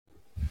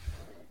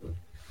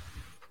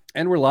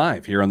And we're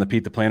live here on the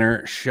Pete the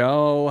Planner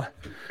show.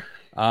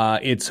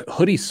 It's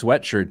hoodie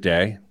sweatshirt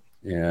day.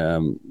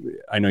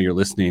 I know you're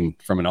listening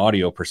from an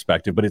audio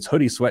perspective, but it's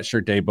hoodie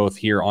sweatshirt day both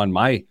here on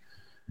my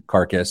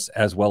carcass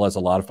as well as a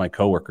lot of my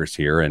coworkers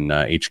here in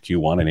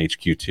HQ1 and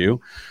HQ2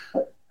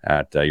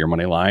 at Your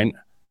Money Line.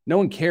 No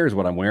one cares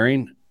what I'm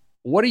wearing.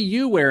 What are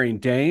you wearing,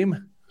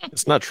 Dame?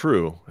 It's not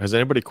true. Has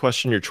anybody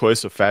questioned your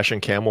choice of fashion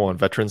camel on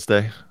Veterans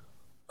Day?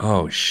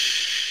 Oh,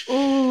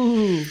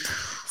 Ooh.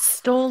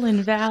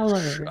 Stolen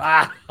valor.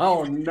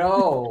 Oh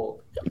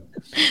no.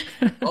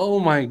 Oh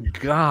my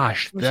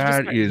gosh.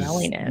 That is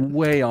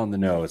way on the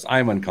nose.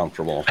 I'm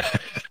uncomfortable.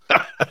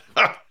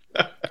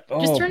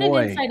 Just turn it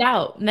inside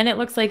out. And then it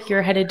looks like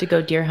you're headed to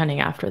go deer hunting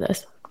after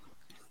this.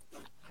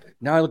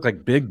 Now I look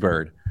like Big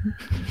Bird.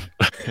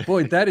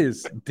 Boy, that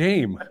is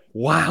Dame.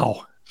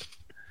 Wow.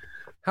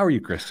 How are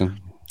you, Kristen?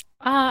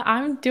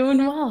 I'm doing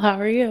well. How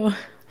are you?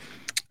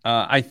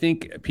 I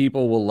think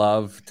people will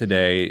love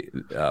today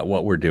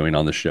what we're doing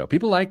on the show.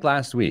 People liked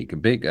last week.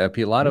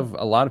 A lot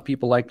of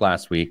people liked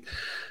last week.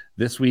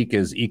 This week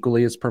is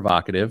equally as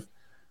provocative.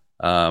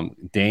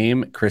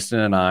 Dame, Kristen,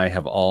 and I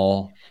have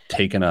all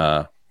taken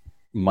a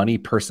money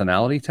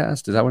personality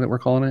test. Is that what we're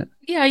calling it?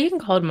 Yeah, you can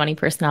call it a money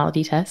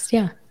personality test.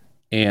 Yeah.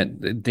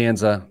 And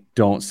Danza,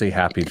 don't say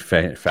happy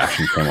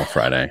Fashion Camel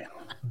Friday.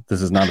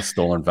 This is not a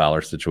stolen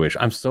valor situation.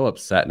 I'm so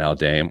upset now,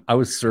 Dame. I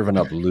was serving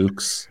up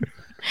Luke's.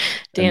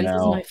 Dance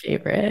is my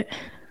favorite.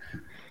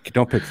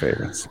 Don't pick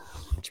favorites,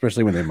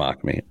 especially when they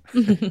mock me.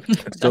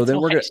 So then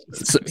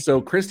so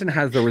Kristen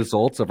has the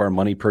results of our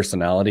money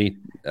personality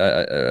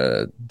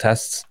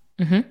tests.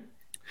 Mm-hmm.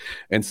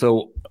 And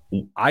so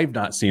I've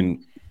not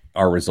seen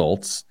our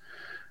results.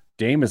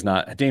 Dame is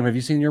not. Dame, have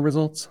you seen your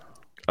results?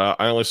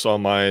 I only saw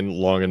mine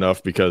long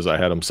enough because I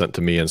had them sent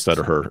to me instead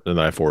of her,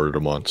 and I forwarded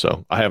them on.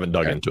 So I haven't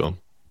dug into them.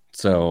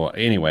 So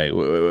anyway,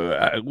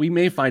 we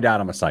may find out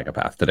I'm a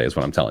psychopath today is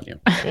what I'm telling you.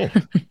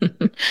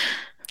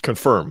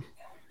 Confirm.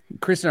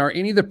 Kristen, are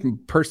any of the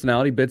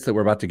personality bits that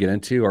we're about to get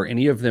into, are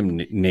any of them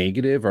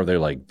negative? Are they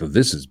like,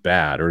 this is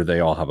bad, or do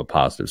they all have a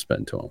positive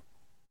spin to them?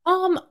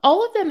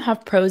 All of them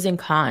have pros and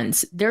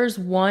cons. There's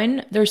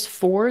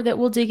four that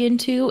we'll dig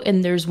into,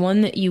 and there's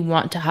one that you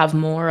want to have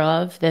more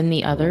of than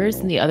the others,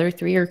 and the other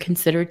three are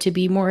considered to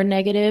be more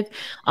negative.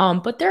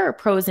 But there are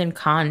pros and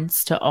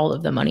cons to all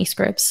of the money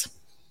scripts.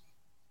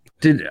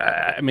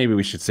 Maybe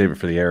we should save it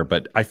for the air,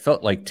 but I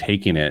felt like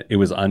taking it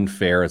was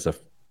unfair as a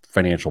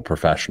financial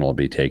professional to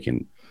be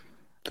taking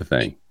the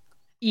thing.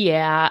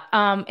 Yeah.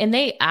 And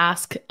they don't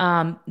ask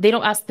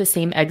the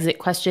same exit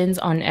questions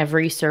on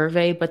every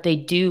survey, but they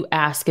do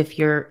ask if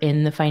you're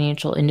in the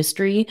financial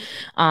industry,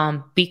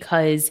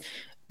 because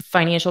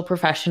financial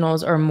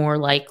professionals are more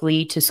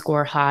likely to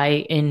score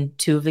high in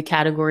two of the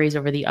categories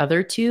over the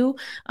other two,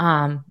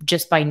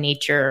 just by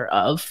nature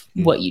of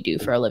what you do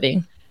for a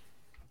living.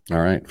 All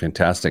right.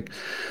 Fantastic.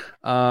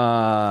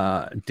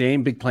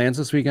 Dame, big plans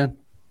this weekend?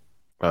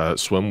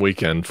 Swim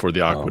weekend for the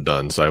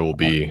Aquaduns. I will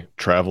be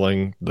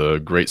traveling the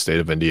great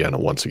state of Indiana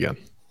once again.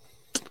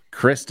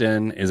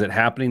 Kristen, is it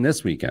happening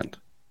this weekend?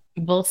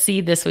 We'll see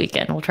this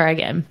weekend. We'll try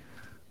again.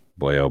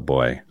 Boy, oh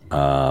boy.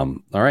 All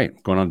right.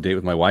 Going on a date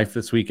with my wife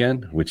this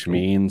weekend, which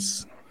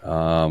means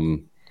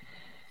I'm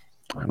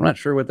not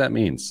sure what that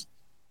means,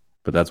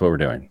 but that's what we're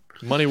doing.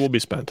 Money will be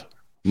spent.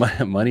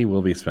 Money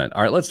will be spent.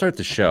 All right, let's start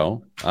the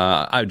show.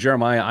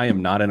 Jeremiah, I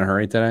am not in a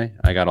hurry today.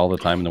 I got all the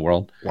time in the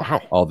world.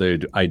 Wow. Although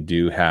I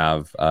do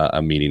have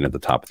a meeting at the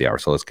top of the hour,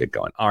 so let's get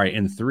going. All right,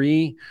 in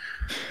 3,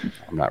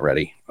 I'm not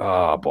ready.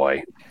 Oh,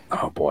 boy.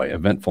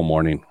 Eventful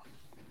morning.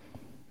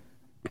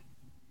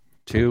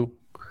 2,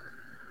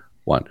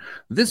 1.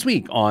 This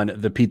week on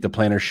the Pete the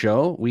Planner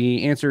Show,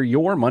 we answer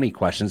your money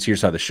questions.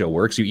 Here's how the show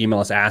works. You email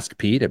us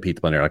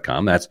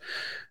askpete@petetheplanner.com. That's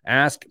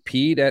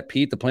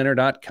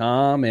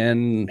askpete@petetheplanner.com.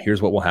 And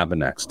here's what will happen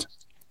next.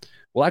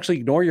 We'll actually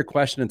ignore your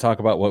question and talk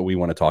about what we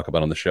want to talk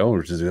about on the show,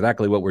 which is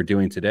exactly what we're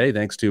doing today.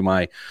 Thanks to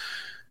my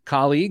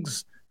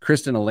colleagues,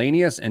 Kristen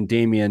Elanius and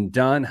Damian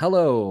Dunn.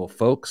 Hello,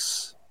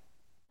 folks.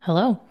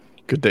 Hello.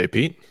 Good day,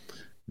 Pete.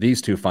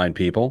 These two fine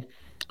people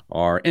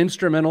are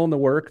instrumental in the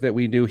work that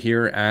we do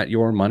here at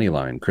Your Money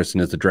Line.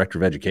 Kristen is the director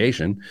of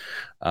education,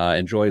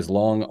 enjoys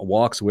long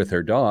walks with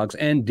her dogs,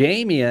 and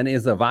Damian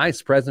is the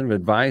vice president of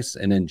advice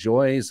and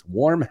enjoys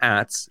warm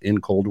hats in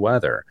cold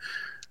weather.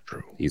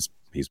 True. He's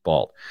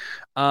bald.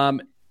 All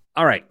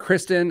right,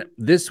 Kristen,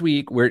 this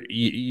week where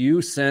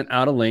you sent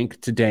out a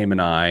link to Dame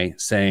and I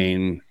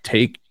saying,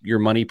 take your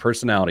money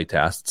personality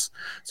tests.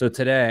 So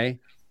today,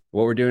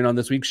 what we're doing on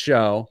this week's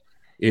show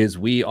is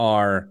we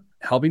are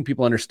helping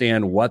people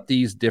understand what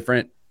these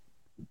different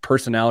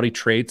personality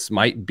traits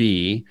might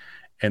be.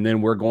 And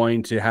then we're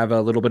going to have a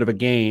little bit of a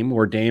game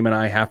where Dame and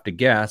I have to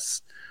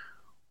guess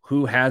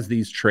who has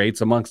these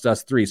traits amongst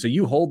us three. So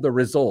you hold the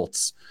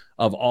results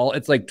of all.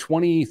 It's like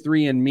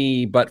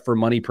 23andMe, but for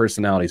money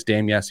personalities.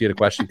 Dame, yes, you had a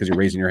question because you're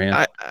raising your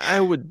hand.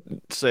 I would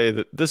say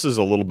that this is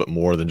a little bit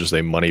more than just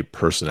a money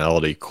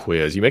personality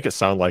quiz. You make it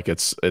sound like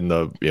it's in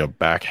the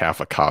back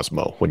half of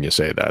Cosmo when you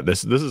say that.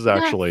 This is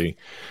actually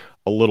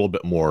a little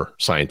bit more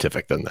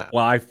scientific than that.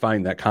 Well, I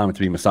find that comment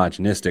to be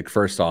misogynistic,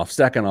 first off.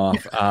 Second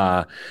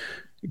off,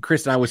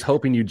 Kristen, I was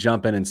hoping you'd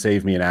jump in and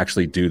save me and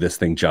actually do this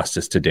thing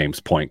justice to Dame's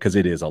point, because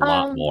it is a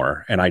lot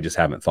more, and I just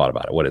haven't thought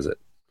about it. What is it?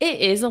 It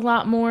is a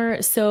lot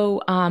more.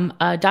 So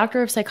a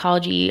doctor of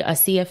psychology, a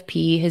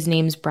CFP, his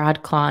name's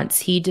Brad Klontz.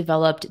 He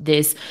developed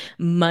this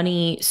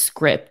money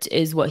script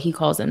is what he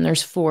calls them.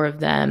 There's 4 of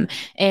them.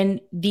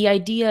 And the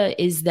idea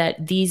is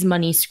that these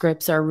money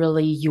scripts are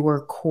really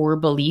your core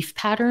belief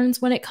patterns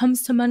when it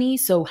comes to money.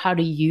 So how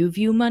do you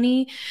view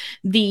money?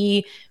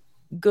 The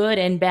good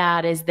and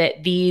bad is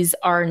that these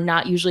are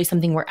not usually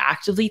something we're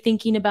actively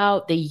thinking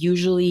about. They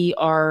usually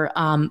are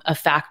a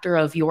factor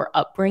of your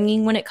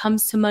upbringing when it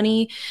comes to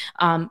money.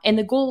 And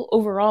the goal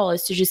overall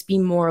is to just be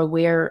more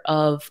aware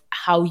of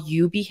how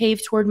you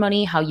behave toward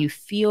money, how you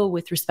feel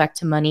with respect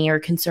to money or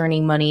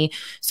concerning money,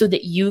 so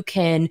that you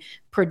can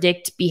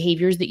predict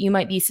behaviors that you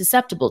might be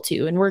susceptible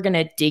to. And we're going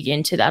to dig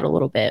into that a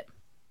little bit.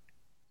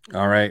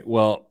 All right.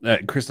 Well,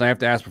 Kristen, I have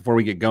to ask before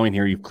we get going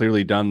here. You've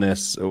clearly done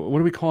this. What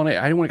are we calling it?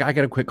 I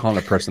got to quit calling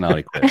it a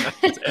personality quiz.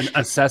 It's an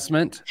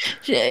assessment.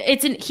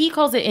 He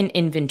calls it an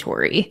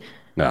inventory.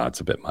 No, it's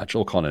a bit much.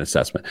 We'll call it an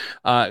assessment.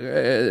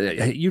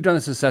 You've done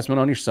this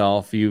assessment on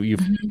yourself. You've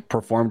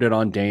performed it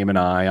on Dame and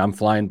I. I'm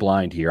flying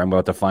blind here. I'm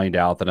about to find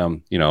out that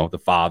I'm,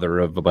 the father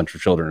of a bunch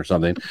of children or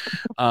something.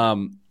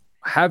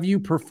 Have you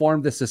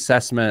performed this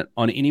assessment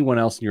on anyone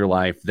else in your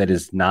life that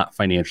is not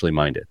financially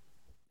minded?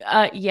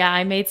 Yeah,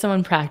 I made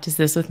someone practice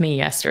this with me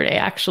yesterday,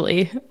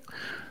 actually.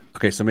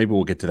 Okay, so maybe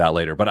we'll get to that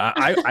later. But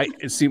I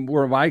see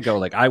where I go.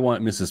 Like, I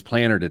want Mrs.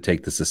 Planner to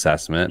take this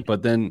assessment,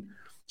 but then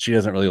she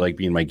doesn't really like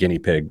being my guinea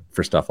pig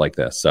for stuff like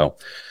this. So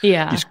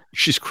yeah,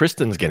 she's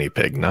Kristen's guinea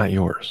pig, not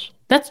yours.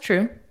 That's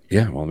true.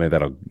 Yeah, well, maybe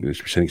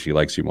she thinks she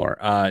likes you more.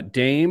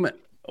 Dame,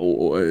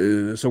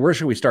 so where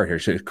should we start here?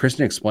 Should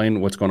Kristen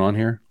explain what's going on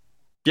here?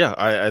 Yeah,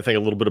 I think a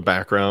little bit of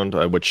background,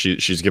 which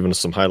she's given us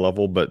some high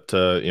level, but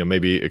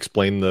maybe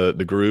explain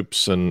the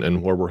groups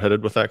and where we're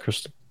headed with that,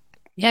 Kristen.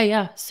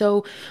 Yeah.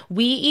 So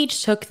we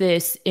each took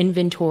this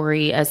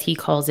inventory, as he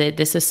calls it,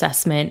 this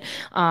assessment.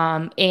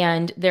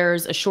 And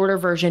there's a shorter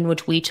version,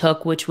 which we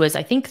took, which was,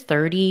 I think,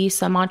 30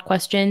 some odd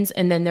questions.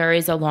 And then there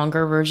is a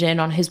longer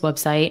version on his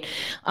website.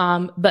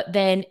 But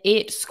then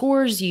it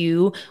scores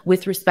you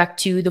with respect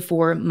to the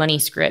 4 money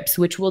scripts,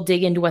 which we'll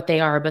dig into what they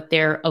are, but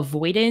they're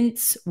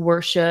avoidance,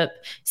 worship,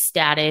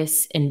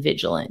 status, and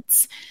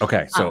vigilance.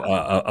 Okay. So,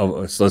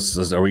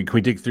 can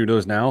we dig through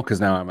those now? Because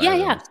now I'm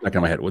stuck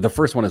in my head. Well, the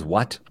first one is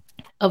what?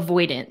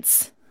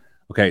 Avoidance.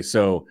 Okay,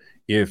 so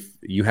if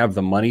you have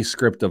the money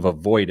script of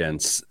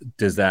avoidance,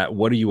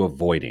 what are you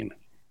avoiding?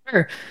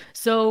 Sure.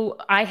 So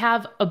I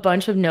have a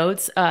bunch of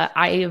notes.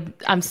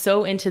 I'm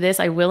so into this.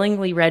 I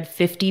willingly read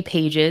 50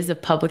 pages of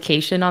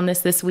publication on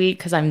this week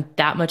because I'm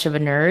that much of a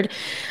nerd.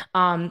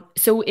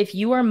 So if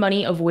you are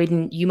money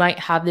avoidant, you might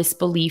have this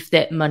belief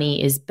that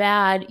money is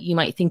bad. You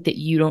might think that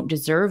you don't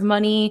deserve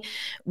money.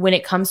 When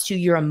it comes to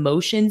your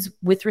emotions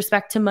with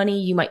respect to money,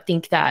 you might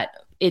think that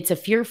it's a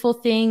fearful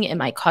thing. It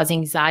might cause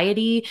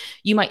anxiety.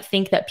 You might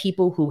think that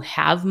people who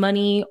have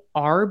money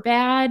are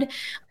bad.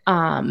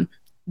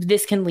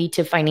 This can lead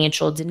to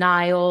financial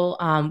denial.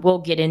 We'll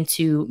get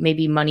into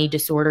maybe money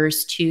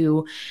disorders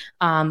too.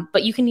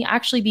 But you can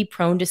actually be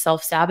prone to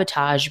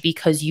self-sabotage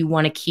because you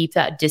want to keep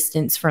that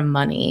distance from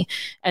money.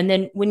 And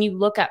then when you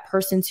look at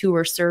persons who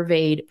are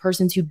surveyed,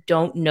 persons who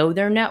don't know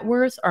their net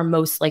worth are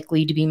most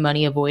likely to be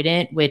money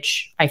avoidant,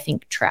 which I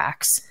think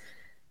tracks.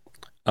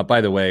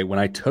 By the way, when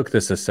I took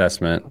this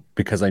assessment,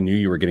 because I knew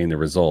you were getting the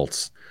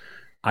results,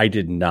 I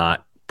did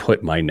not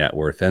put my net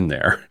worth in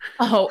there.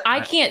 Oh,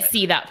 I can't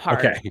see that part.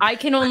 Okay. I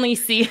can only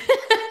see.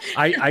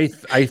 I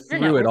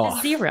threw it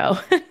off. 0.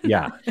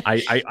 Yeah,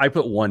 I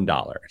put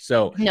 $1.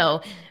 So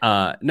no,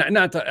 I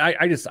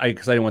because I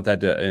didn't want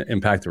that to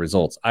impact the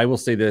results. I will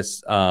say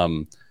this.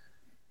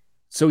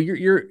 So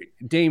you're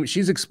Dame.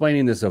 She's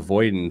explaining this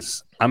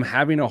avoidance. I'm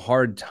having a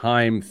hard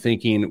time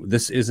thinking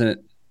this isn't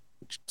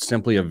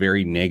simply a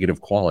very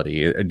negative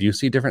quality. Do you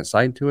see a different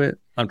side to it?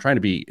 I'm trying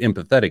to be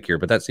empathetic here,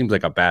 but that seems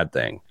like a bad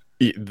thing.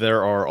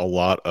 There are a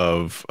lot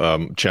of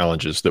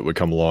challenges that would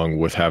come along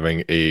with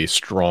having a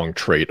strong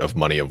trait of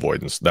money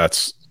avoidance.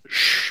 That's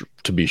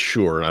to be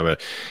sure. I mean,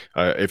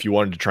 if you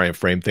wanted to try and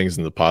frame things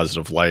in the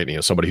positive light,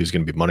 somebody who's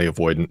going to be money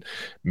avoidant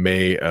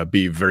may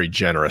be very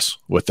generous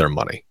with their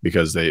money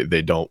because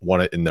they don't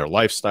want it in their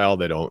lifestyle.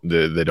 They don't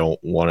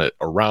want it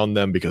around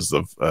them because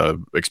of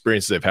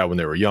experiences they've had when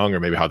they were young, or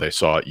maybe how they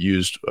saw it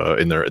used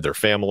in their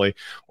family,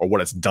 or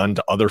what it's done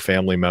to other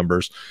family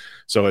members.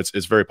 So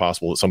it's very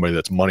possible that somebody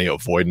that's money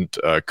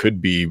avoidant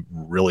could be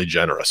really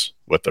generous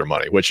with their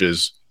money, which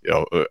is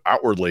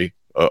outwardly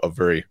a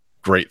very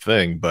great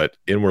thing, but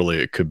inwardly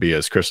it could be,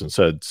 as Kristen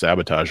said,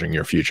 sabotaging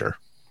your future.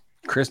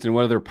 Kristen,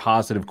 what other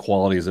positive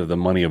qualities of the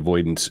money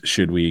avoidance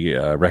should we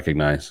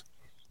recognize?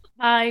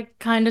 I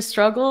kind of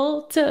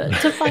struggle to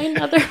find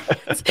other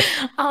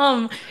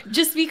ones.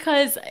 Just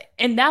because,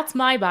 and that's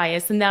my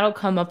bias, and that'll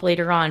come up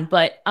later on.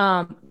 But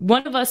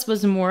one of us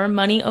was more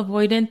money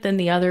avoidant than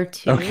the other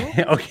two.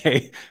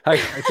 Okay.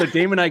 So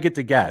Dame and I get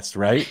to guess,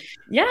 right?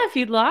 Yeah, if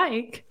you'd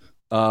like.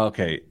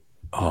 Okay.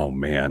 Oh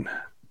man.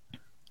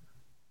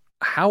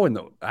 How in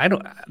the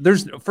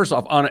there's first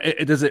off on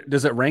it, does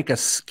it rank a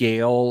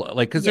scale,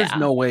 like, because there's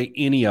no way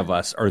any of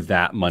us are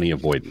that money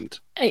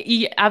avoidant.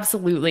 Yeah,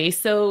 absolutely.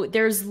 So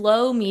there's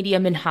low,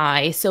 medium, and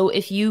high. So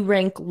if you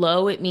rank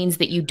low, it means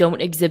that you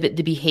don't exhibit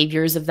the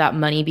behaviors of that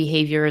money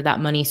behavior, that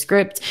money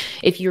script.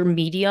 If you're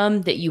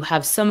medium, that you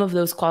have some of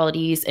those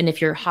qualities, and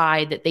if you're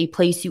high, that they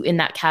place you in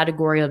that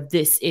category of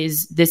this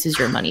is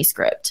your money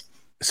script.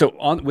 So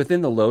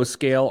within the low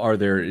scale,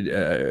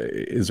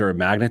 is there a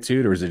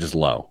magnitude, or is it just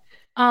low?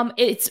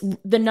 It's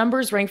the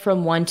numbers rank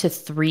from 1 to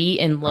 3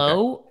 in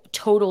low. Okay.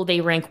 Total,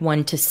 they rank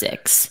 1 to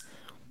 6.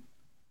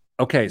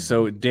 Okay,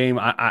 so Dame,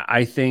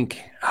 I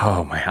think,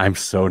 oh my, I'm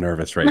so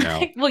nervous right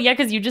now. Well, yeah,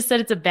 because you just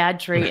said it's a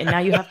bad trait, and now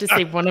you have to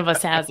say one of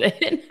us has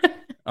it.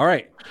 All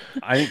right,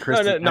 I think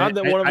Kristen. Not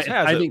that one of us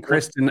has it. I think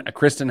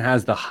Kristen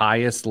has the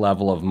highest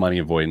level of money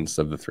avoidance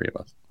of the three of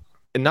us.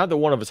 And not that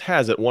one of us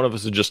has it. One of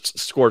us just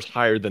scores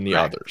higher than the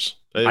others.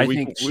 I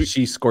think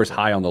she scores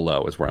high on the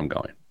low is where I'm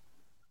going.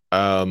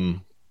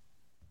 I'm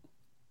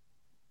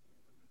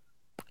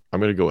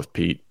going to go with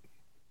Pete.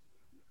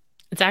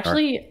 It's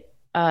actually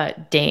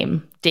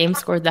Dame. Dame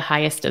scored the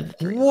highest of the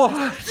three.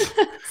 What?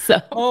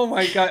 So. Oh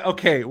my God.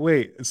 Okay,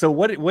 wait. So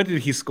what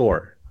did he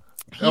score?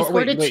 He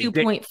scored a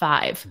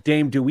 2.5.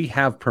 Dame, do we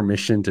have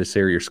permission to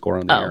share your score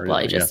on the air? Oh, well,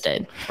 I just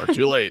did. Or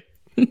too late.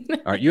 All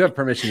right, you have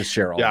permission to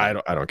share all. Yeah,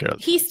 I don't care.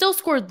 He still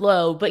scored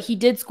low, but he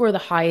did score the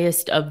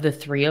highest of the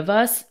three of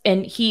us,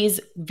 and he's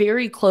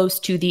very close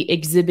to the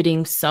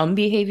exhibiting some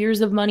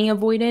behaviors of money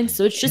avoidance.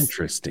 So it's just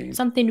interesting,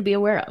 something to be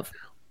aware of.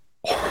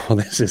 Oh,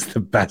 this is the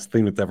best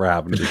thing that's ever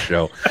happened to the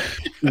show.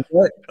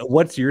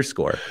 What's your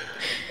score?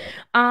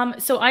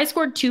 So I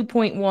scored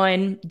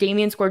 2.1,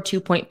 Damien scored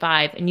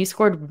 2.5, and you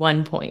scored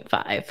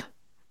 1.5.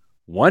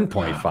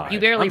 1.5. You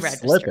barely I'm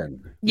registered.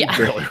 Slipping. Yeah.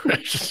 You barely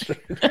registered.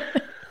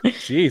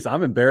 Jeez,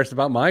 I'm embarrassed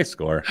about my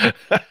score.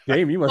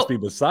 Dame, you must be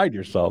beside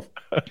yourself.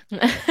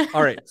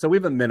 All right, so we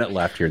have a minute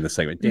left here in the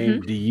segment.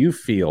 Dame, do you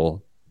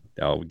feel,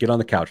 get on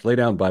the couch, lay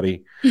down,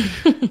 buddy.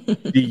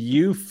 Do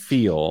you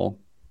feel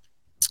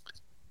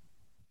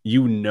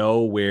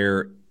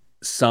where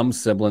some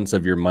semblance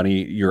of your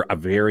money, your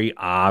very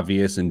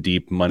obvious and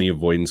deep money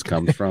avoidance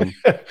comes from?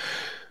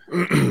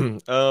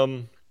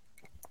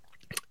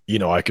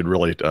 I could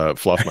really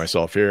fluff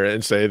myself here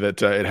and say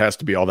that it has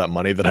to be all that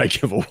money that I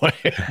give away.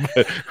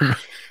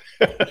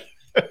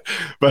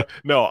 but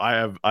no,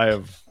 I'm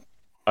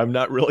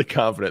not really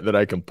confident that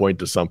I can point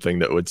to something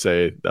that would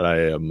say that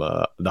I am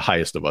the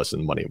highest of us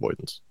in money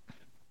avoidance.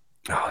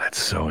 Oh, that's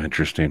so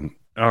interesting.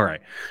 All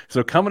right.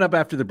 So coming up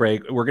after the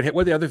break, we're going to hit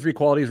what are the other three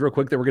qualities real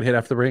quick that we're going to hit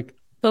after the break?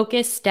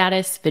 Focus,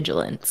 status,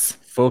 vigilance.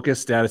 Focus,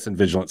 status, and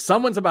vigilance.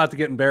 Someone's about to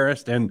get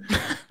embarrassed, and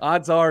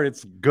odds are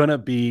it's going to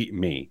be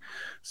me.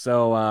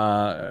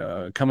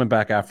 So coming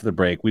back after the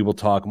break, we will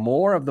talk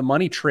more of the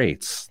money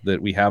traits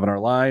that we have in our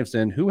lives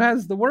and who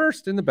has the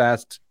worst and the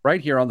best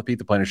right here on the Pete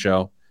the Planner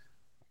Show.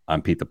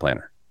 I'm Pete the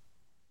Planner.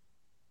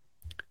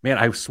 Man,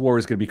 I swore it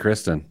was going to be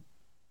Kristen.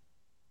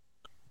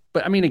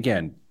 But I mean,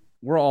 again,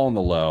 we're all in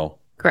the low.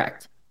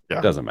 Correct. Yeah.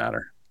 It doesn't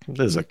matter.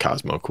 This is a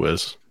Cosmo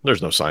quiz.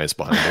 There's no science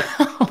behind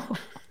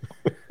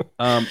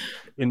it.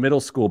 In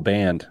middle school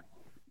band,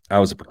 I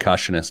was a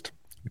percussionist,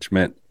 which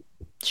meant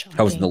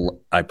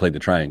I played the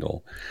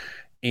triangle,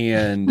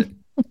 and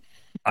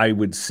I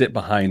would sit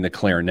behind the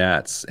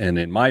clarinets. And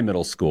in my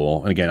middle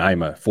school, and again,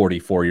 I'm a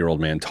 44-year-old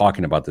man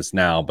talking about this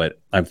now, but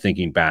I'm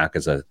thinking back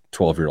as a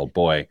 12-year-old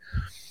boy,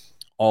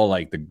 all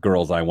like the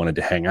girls I wanted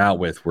to hang out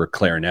with were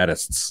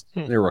clarinetists.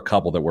 There were a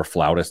couple that were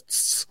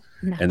flautists.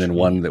 Naturally. And then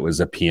one that was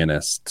a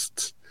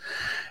pianist.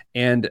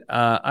 And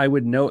I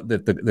would note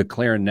that the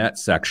clarinet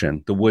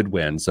section, the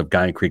woodwinds of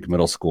Guyan Creek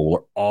Middle School,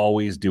 were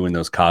always doing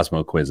those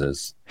Cosmo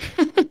quizzes.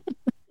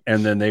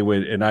 And then they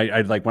would, and I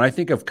like, when I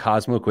think of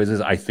Cosmo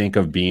quizzes, I think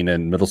of being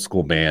in middle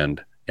school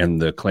band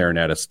and the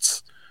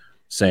clarinetists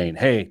saying,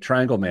 "Hey,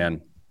 Triangle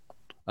Man,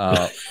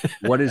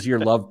 what is your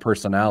love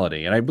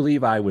personality?" And I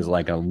believe I was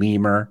like a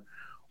lemur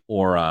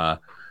or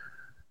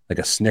like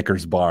a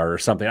Snickers bar or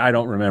something. I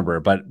don't remember,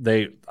 but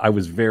I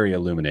was very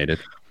illuminated.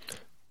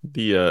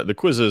 The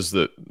quizzes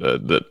that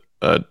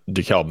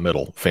DeKalb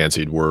Middle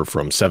fancied were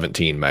from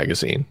 17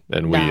 magazine,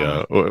 and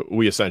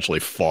we essentially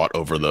fought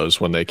over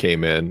those when they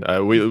came in.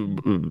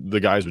 The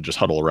guys would just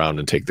huddle around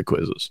and take the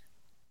quizzes.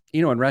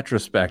 In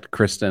retrospect,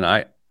 Kristen,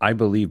 I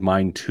believe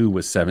mine too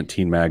was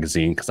 17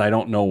 magazine, because I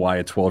don't know why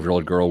a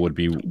 12-year-old girl would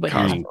be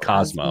reading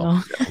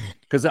Cosmo.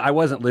 Because I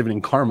wasn't living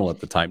in Carmel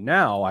at the time.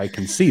 Now I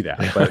can see that,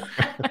 but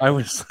I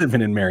was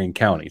living in Marion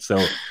County. So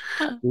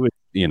it was,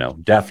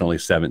 definitely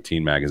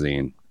 17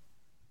 magazine.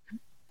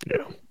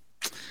 Yeah.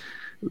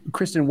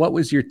 Kristen, what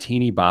was your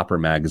teeny bopper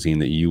magazine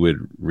that you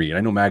would read?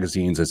 I know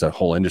magazines as a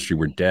whole industry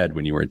were dead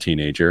when you were a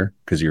teenager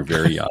because you're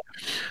very young.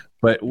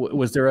 But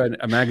was there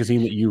a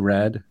magazine that you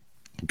read?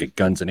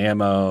 Guns and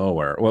Ammo,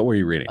 or what were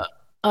you reading?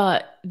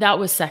 That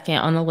was second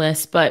on the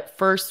list, but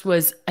first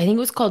was, I think it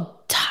was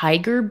called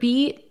Tiger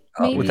Beat.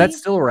 Maybe? Was that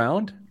still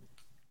around?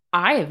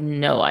 I have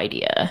no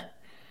idea.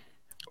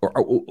 Or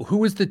who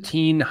was the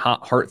teen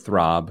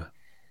heartthrob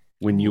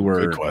when you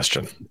were Good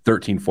question.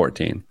 13,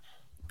 14?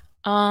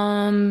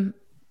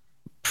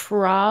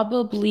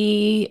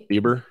 Probably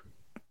Bieber?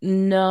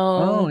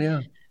 no. Oh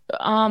yeah.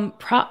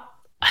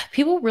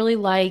 People really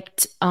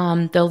liked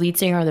the lead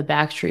singer of the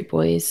Backstreet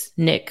Boys,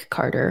 Nick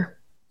Carter.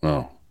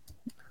 Oh.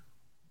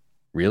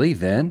 Really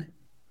then?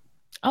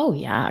 Oh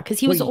yeah, because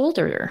he was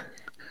older.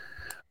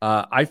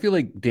 I feel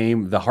like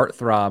Dame, the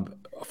heartthrob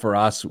for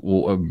us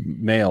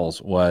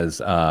males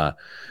was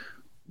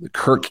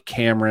Kirk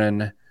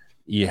Cameron.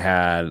 You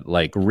had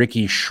like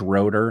Ricky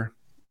Schroeder,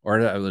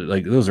 or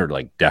like those are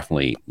like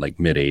definitely like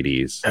mid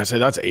 80s. I say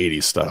that's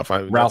 80s stuff.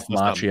 Ralph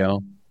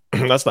Macchio.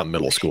 That's not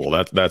middle school.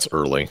 That's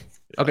early.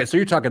 Okay, so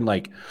you're talking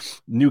like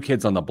New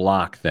Kids on the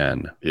Block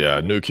then.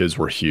 Yeah, New Kids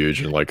were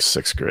huge in like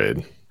 6th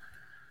grade.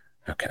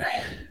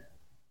 Okay.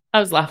 I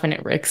was laughing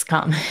at Rick's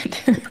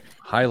comment.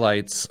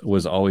 Highlights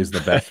was always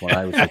the best when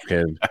I was a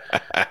kid.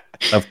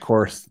 Of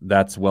course,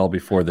 that's well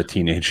before the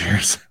teenage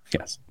years.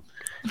 Yes.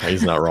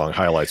 He's not wrong.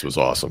 Highlights was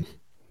awesome.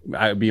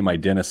 I'd be in my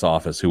dentist's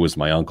office, who was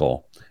my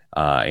uncle,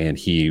 and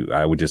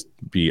I would just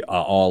be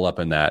all up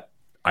in that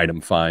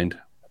item find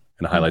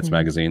in Highlights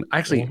magazine.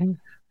 Actually, I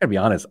gotta be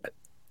honest,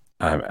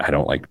 I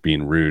don't like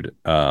being rude,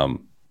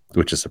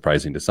 which is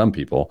surprising to some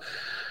people.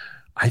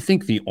 I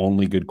think the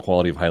only good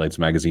quality of Highlights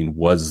magazine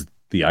was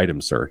the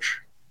item search.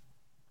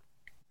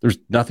 There's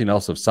nothing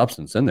else of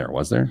substance in there,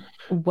 was there?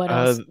 What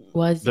else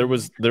was there?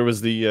 Was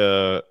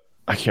the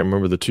I can't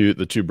remember the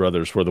two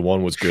brothers, where the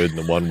one was good and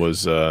the one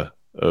was one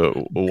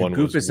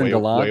Goofus was and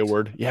Gallant?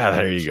 wayward. Yeah,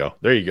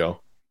 there you go.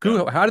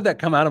 How did that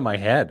come out of my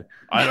head?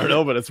 I don't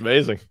know, but it's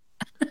amazing.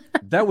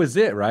 That was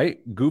it, right?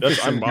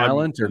 Goofus and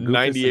Gallant, or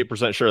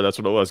 98% sure that's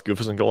what it was.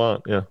 Goofus and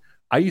Gallant. Yeah.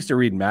 I used to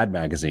read Mad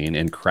Magazine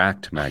and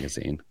Cracked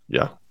Magazine.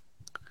 Yeah.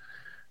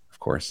 Of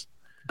course.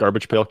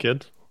 Garbage Pail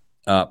Kid.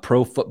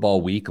 Pro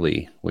Football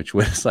Weekly, which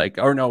was like,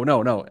 or no.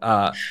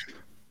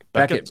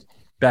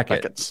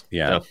 Beckett's.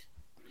 Yeah.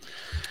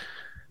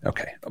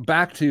 Okay.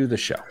 Back to the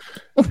show.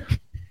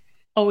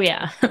 Oh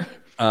yeah.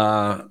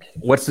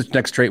 What's the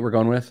next trait we're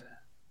going with?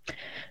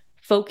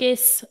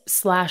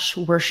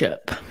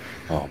 Focus/worship.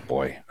 Oh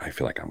boy, I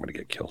feel like I'm going to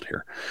get killed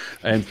here.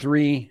 And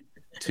 3,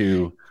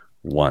 2,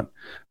 1.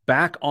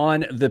 Back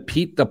on the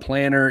Pete the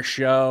Planner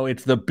show.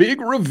 It's the big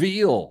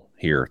reveal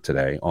here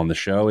today on the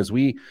show as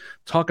we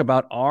talk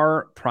about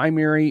our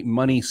primary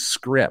money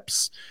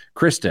scripts.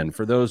 Kristen,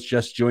 for those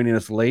just joining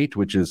us late,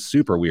 which is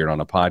super weird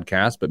on a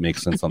podcast, but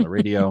makes sense on the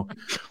radio.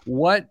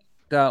 What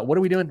are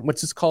we doing?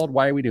 What's this called?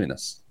 Why are we doing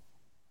this?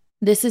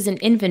 This is an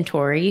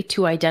inventory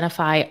to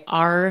identify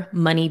our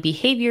money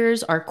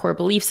behaviors, our core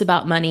beliefs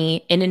about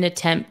money, in an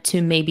attempt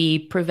to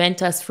maybe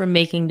prevent us from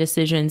making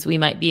decisions we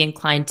might be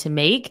inclined to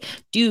make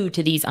due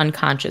to these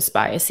unconscious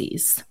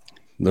biases.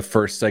 The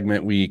first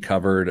segment, we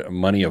covered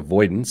money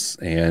avoidance,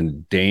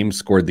 and Dame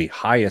scored the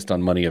highest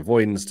on money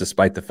avoidance,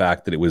 despite the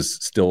fact that it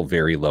was still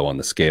very low on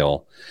the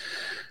scale.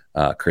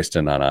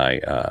 Kristen and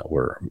I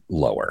were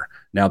lower.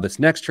 Now, this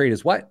next trait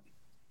is what?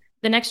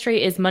 The next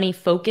trait is money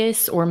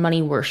focus or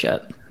money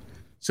worship.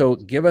 So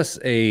give us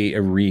a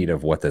read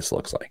of what this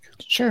looks like.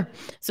 Sure.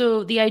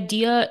 So the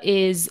idea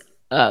is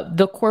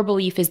the core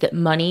belief is that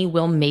money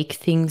will make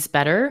things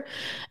better.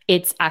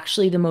 It's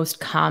actually the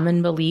most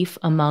common belief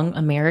among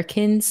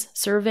Americans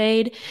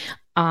surveyed.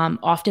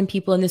 Often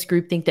people in this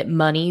group think that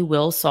money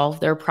will solve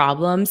their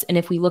problems. And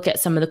if we look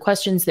at some of the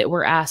questions that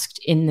were asked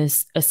in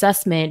this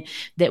assessment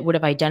that would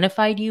have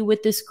identified you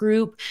with this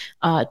group,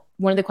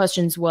 one of the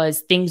questions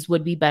was, things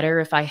would be better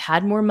if I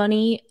had more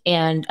money.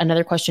 And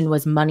another question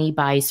was, money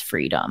buys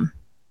freedom.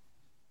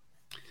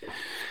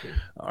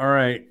 All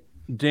right,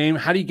 Dame,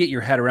 how do you get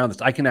your head around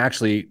this? I can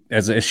actually,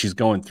 as she's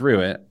going through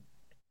it,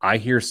 I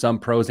hear some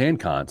pros and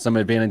cons, some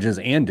advantages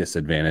and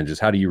disadvantages.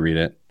 How do you read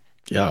it?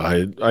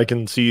 Yeah, I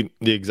can see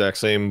the exact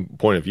same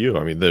point of view.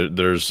 I mean,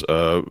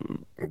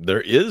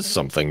 there is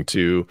something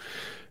to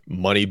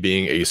money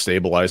being a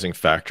stabilizing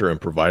factor and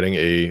providing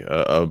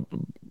a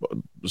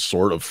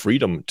sort of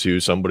freedom to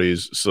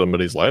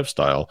somebody's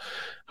lifestyle.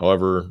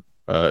 However,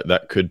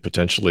 that could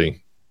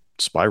potentially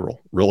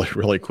spiral really,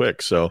 really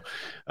quick. So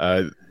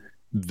I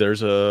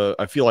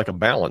feel like a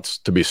balance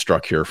to be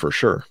struck here for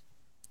sure.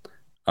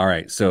 All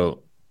right,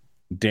 so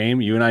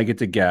Dame, you and I get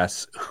to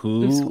guess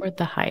who scored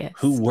the highest,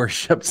 who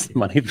worships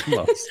money the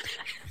most.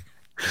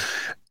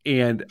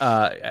 And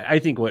I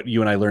think what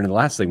you and I learned in the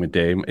last segment,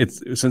 Dame,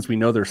 it's since we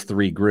know there's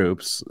 3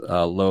 groups,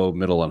 low,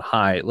 middle, and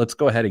high. Let's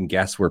go ahead and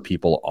guess where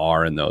people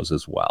are in those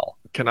as well.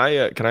 Can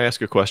I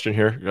ask a question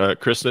here,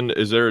 Kristen?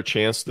 Is there a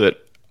chance that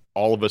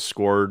all of us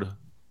scored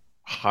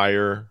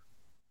higher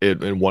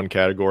in one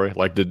category?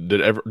 Like,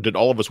 did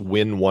all of us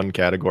win one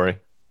category?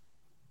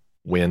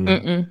 Win?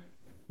 Mm-mm.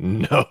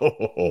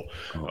 No.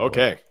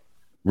 Okay.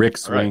 Rick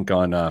Swink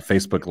on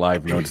Facebook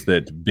Live notes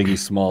that Biggie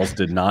Smalls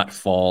did not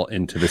fall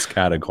into this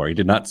category. He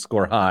did not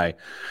score high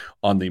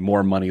on the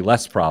more money,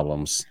 less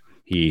problems.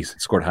 He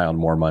scored high on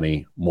more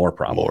money, more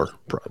problems. More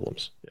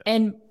problems. Yeah.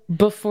 And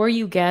before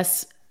you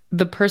guess,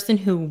 the person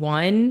who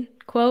won,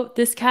 quote,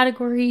 this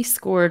category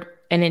scored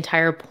an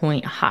entire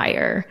point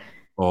higher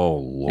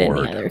than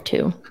the other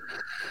two.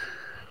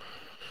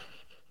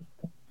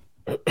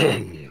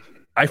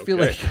 I feel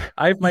like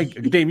I have my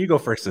Dame. You go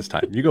first this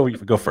time. You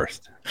go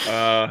first.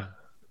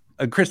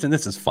 Kristen,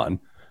 this is fun.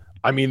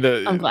 I mean,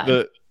 I'm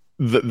glad.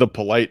 the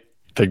polite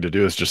thing to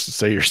do is just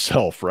say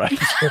yourself, right?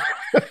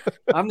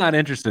 I'm not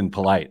interested in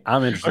polite.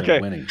 I'm interested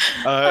in winning.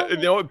 You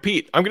know what,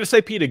 Pete? I'm going to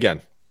say Pete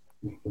again.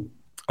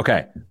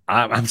 Okay,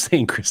 I'm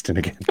saying Kristen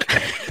again.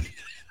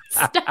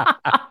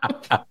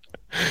 Stop.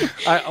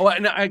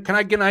 Can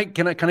I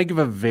give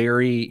a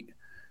very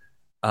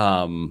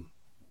can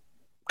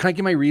I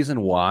give my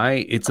reason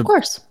why? Of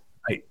course.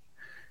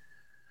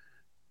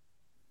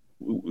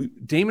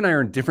 Dame and I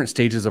are in different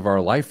stages of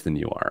our life than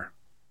you are,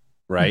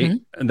 right?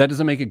 Mm-hmm. And that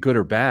doesn't make it good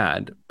or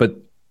bad. But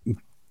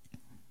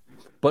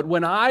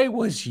when I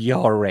was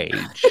your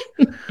age,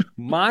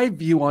 my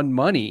view on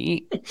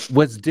money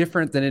was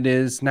different than it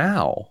is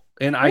now.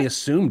 And I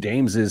assume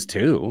Dame's is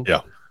too. Yeah.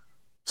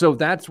 So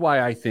that's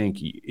why I think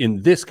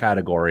in this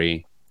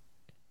category,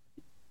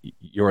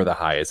 you're the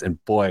highest.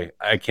 And boy,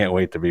 I can't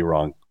wait to be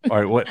wrong. All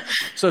right, what?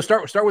 So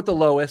start with the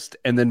lowest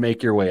and then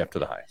make your way up to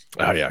the highest.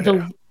 Oh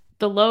yeah.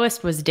 The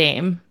lowest was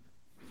Dame.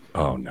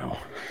 Oh no.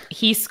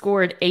 He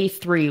scored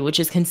A3, which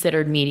is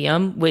considered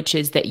medium, which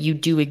is that you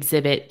do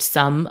exhibit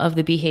some of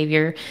the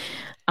behavior.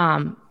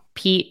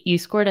 Pete, you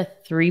scored a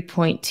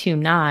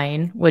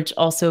 3.29, which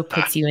also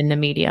puts you in the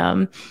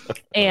medium.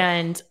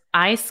 And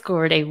I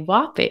scored a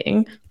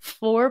whopping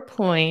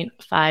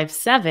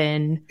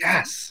 4.57.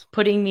 Yes.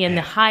 Putting me in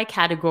the high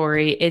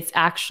category. It's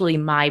actually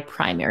my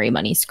primary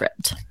money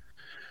script.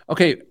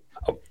 Okay.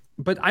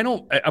 But I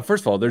don't,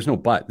 first of all, there's no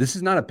but. This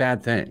is not a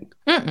bad thing.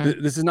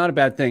 This is not a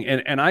bad thing.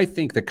 And I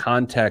think the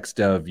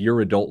context of your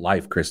adult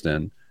life,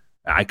 Kristen,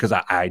 because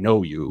I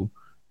know you,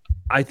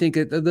 I think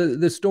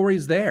the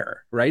story's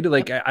there, right?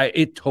 Like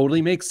it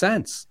totally makes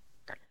sense.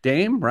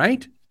 Dame,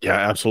 right? Yeah,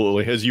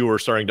 absolutely. As you were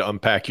starting to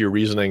unpack your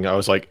reasoning, I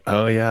was like,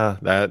 oh yeah,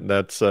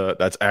 that's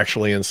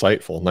actually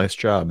insightful. Nice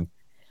job.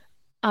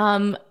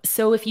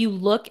 So if you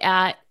look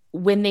at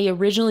when they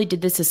originally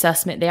did this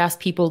assessment, they asked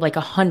people like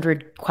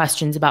 100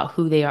 questions about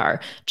who they are,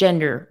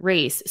 gender,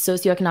 race,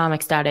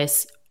 socioeconomic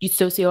status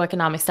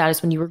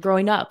when you were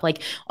growing up,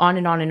 like on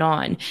and on and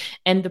on.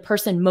 And the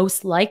person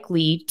most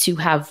likely to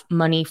have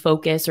money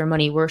focus or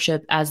money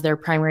worship as their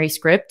primary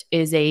script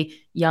is a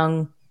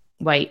young,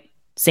 white,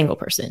 single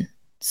person.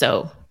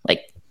 So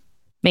like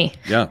me.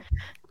 Yeah.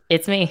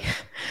 It's me.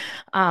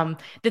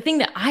 The thing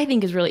that I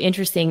think is really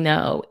interesting,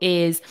 though,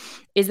 is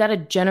that a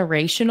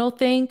generational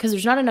thing? Because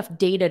there's not enough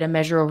data to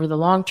measure over the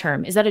long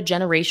term. Is that a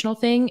generational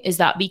thing? Is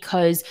that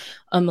because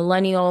a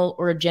millennial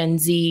or a Gen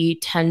Z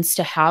tends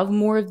to have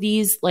more of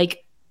these,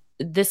 like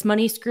this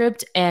money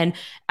script? And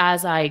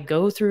as I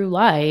go through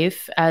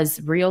life,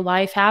 as real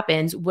life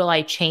happens, will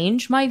I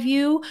change my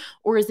view?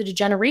 Or is it a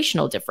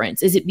generational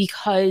difference? Is it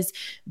because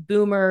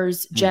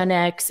boomers, Gen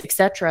X,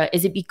 etc.?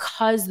 Is it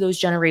because those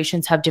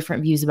generations have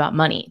different views about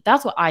money?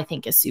 That's what I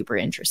think is super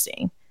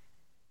interesting.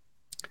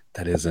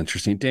 That is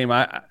interesting. Dame,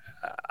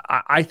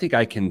 I think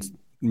I can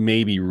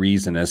maybe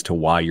reason as to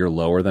why you're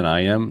lower than I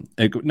am.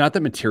 Not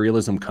that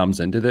materialism comes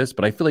into this,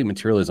 but I feel like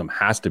materialism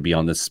has to be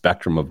on this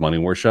spectrum of money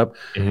worship.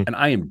 Mm-hmm. And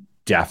I am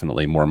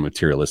definitely more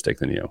materialistic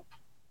than you.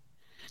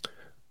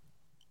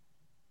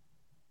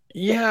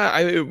 Yeah,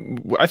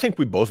 I think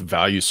we both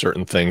value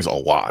certain things a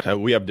lot.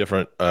 We have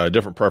different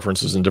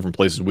preferences in different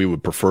places we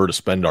would prefer to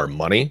spend our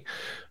money.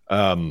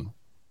 Yeah,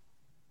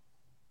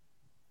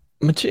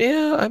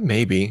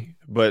 maybe.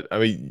 But I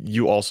mean,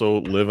 you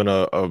also live in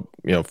a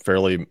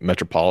fairly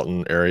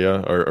metropolitan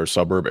area or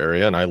suburb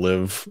area, and I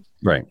live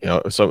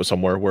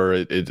somewhere where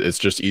it's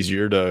just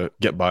easier to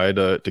get by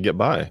to get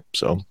by.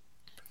 So,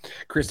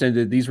 Kristen,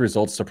 did these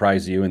results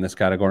surprise you in this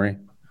category?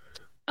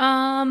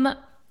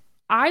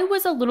 I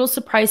was a little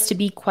surprised to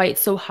be quite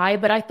so high,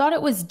 but I thought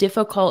it was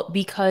difficult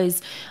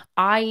because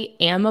I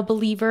am a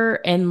believer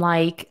in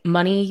like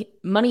money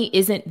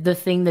isn't the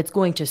thing that's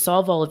going to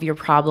solve all of your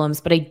problems,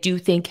 but I do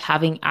think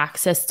having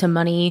access to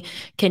money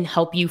can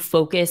help you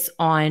focus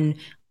on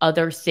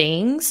other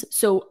things.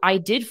 So I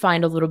did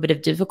find a little bit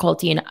of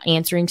difficulty in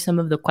answering some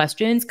of the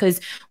questions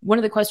because one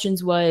of the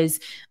questions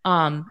was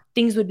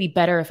things would be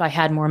better if I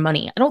had more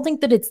money. I don't think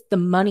that it's the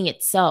money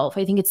itself.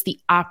 I think it's the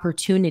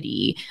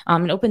opportunity.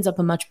 It opens up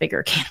a much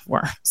bigger can of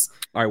worms.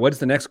 All right, what's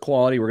the next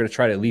quality? We're going to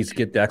try to at least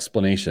get the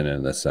explanation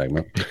in this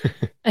segment.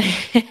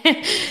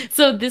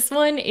 So this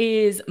one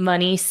is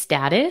money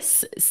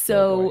status.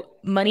 So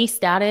money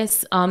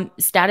status,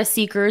 status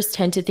seekers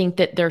tend to think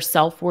that their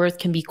self-worth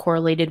can be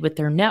correlated with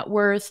their net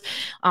worth.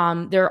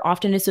 They're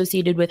often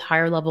associated with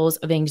higher levels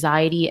of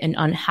anxiety and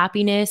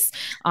unhappiness.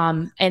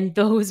 And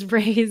those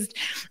raised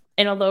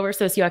in a lower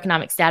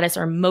socioeconomic status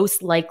are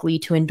most likely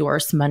to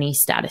endorse money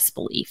status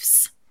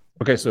beliefs.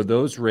 Okay, so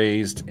those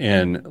raised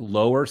in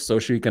lower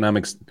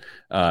socioeconomic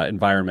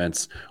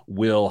environments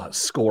will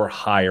score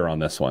higher on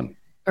this one.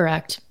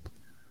 Correct.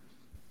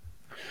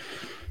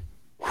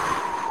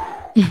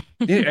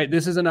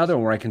 This is another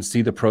one where I can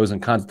see the pros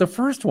and cons. The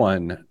first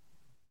one,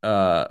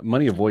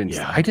 money avoidance,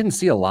 I didn't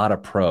see a lot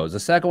of pros. The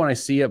second one, I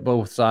see it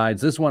both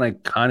sides. This one, I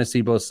kind of see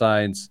both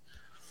sides.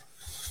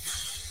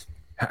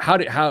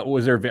 How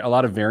was there a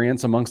lot of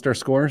variance amongst our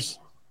scores?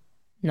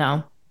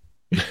 No.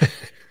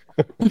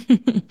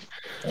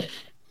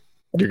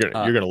 You're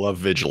gonna love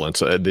vigilance.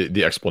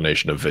 The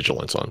explanation of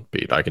vigilance on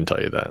Pete. I can tell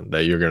you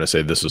that you're gonna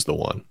say this is the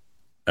one.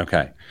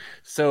 Okay,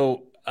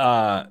 so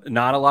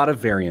not a lot of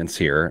variance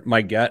here.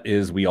 My gut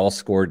is we all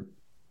scored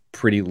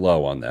pretty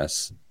low on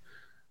this.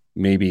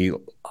 Maybe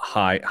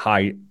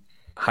high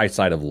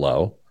side of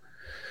low.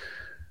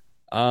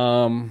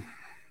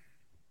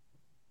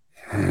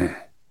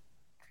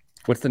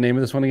 What's the name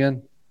of this one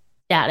again?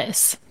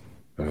 Status.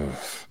 Ugh.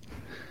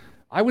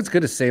 I was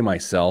going to say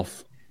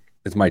myself.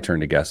 It's my turn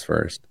to guess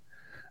first.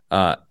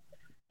 But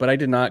I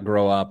did not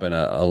grow up in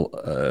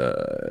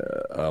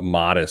a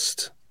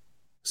modest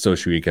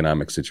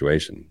socioeconomic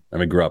situation. I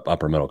mean, grew up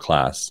upper middle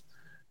class.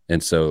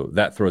 And so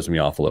that throws me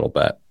off a little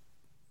bit.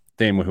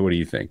 Dame, what do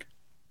you think?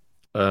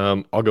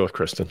 I'll go with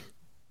Kristen.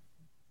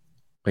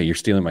 Wait, you're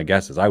stealing my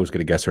guesses. I was going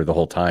to guess her the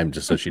whole time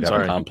just so she'd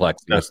have a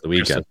complex the rest of the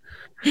weekend.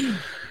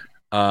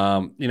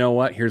 You know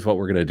what? Here's what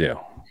we're going to do.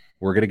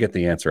 We're going to get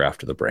the answer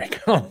after the break.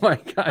 Oh, my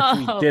God.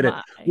 We did it.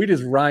 We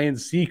just Ryan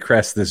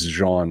Seacrest this,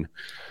 Jean.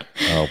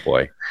 Oh,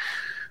 boy.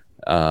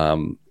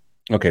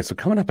 Okay, so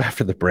coming up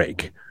after the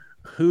break,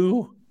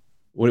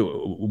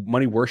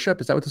 money worship?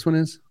 Is that what this one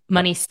is?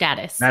 Money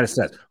status. Status.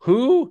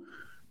 Who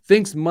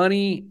thinks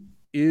money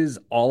is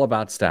all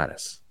about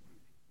status?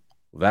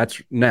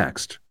 That's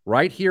next.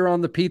 Right here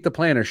on the Pete the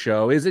Planner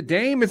Show. Is it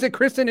Dame? Is it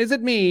Kristen? Is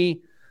it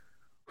me?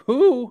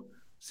 Who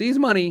sees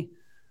money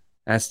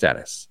as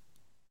status?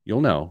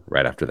 You'll know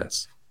right after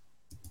this.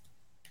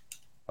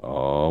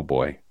 Oh,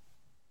 boy.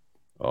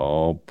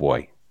 Oh,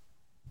 boy.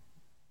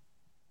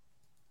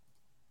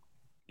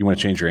 You want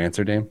to change your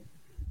answer, Dame?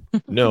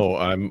 No,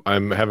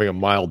 I'm having a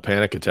mild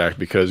panic attack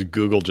because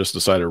Google just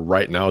decided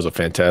right now is a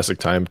fantastic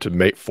time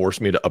to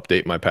force me to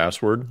update my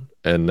password,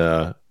 and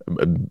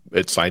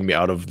it signed me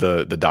out of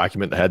the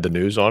document that had the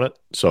news on it.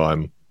 So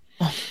I'm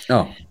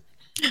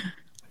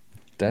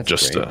that's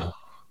just great.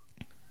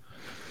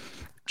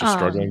 Just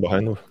struggling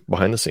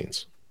behind the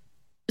scenes.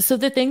 So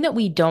the thing that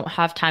we don't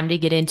have time to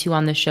get into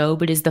on the show,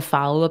 but is the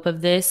follow-up of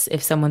this,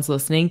 if someone's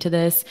listening to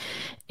this,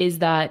 is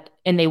that,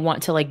 and they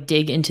want to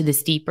dig into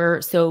this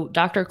deeper. So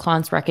Dr.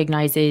 Klontz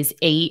recognizes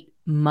 8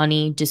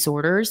 money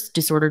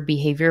disordered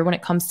behavior when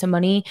it comes to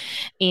money.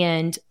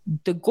 And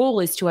the goal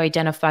is to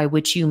identify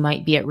which you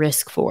might be at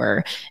risk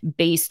for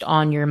based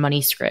on your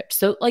money script.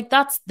 So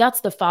that's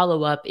the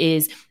follow-up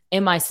is,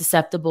 am I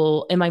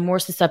more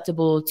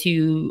susceptible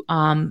to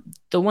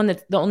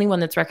the only one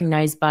that's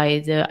recognized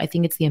by I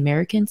think it's the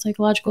American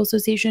Psychological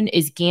Association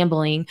is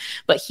gambling,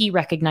 but he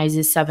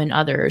recognizes 7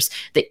 others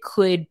that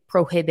could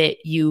prohibit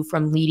you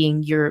from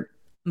leading your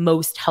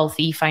most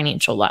healthy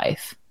financial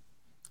life.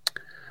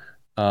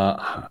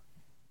 So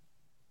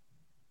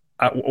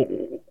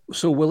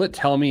will it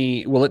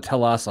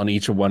tell us on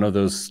each of one of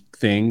those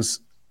things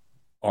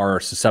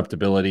our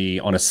susceptibility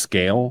on a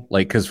scale?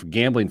 Because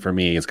gambling for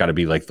me has got to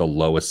be the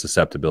lowest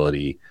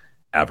susceptibility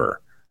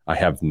ever. I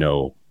have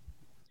no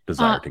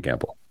desire to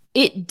gamble.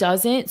 It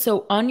doesn't.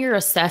 So on your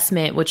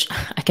assessment, which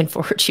I can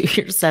forward you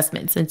your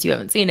assessment since you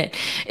haven't seen it,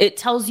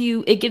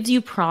 it gives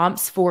you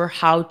prompts for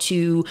how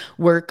to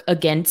work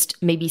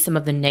against maybe some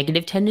of the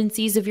negative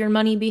tendencies of your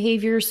money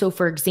behavior. So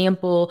for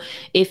example,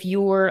 if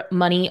you're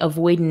money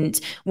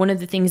avoidant, one of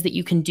the things that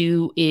you can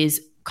do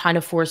is kind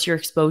of force your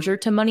exposure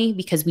to money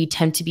because we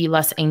tend to be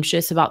less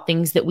anxious about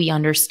things that we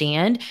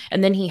understand.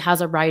 And then he has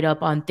a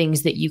write-up on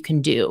things that you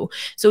can do.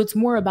 So it's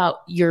more about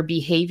your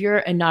behavior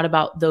and not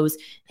about those,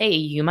 hey,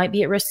 you might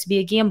be at risk to be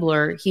a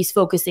gambler. He's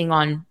focusing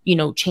on,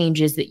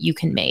 changes that you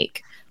can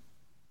make.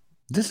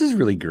 This is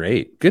really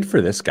great. Good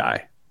for this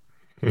guy.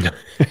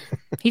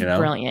 He's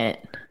brilliant.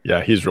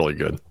 Yeah, he's really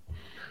good.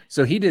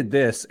 So he did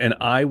this and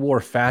I wore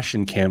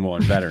fashion camo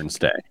on Veterans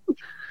Day.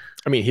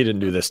 I mean, he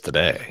didn't do this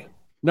today.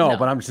 No,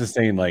 but I'm just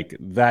saying,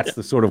 that's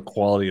the sort of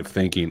quality of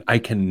thinking. I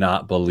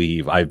cannot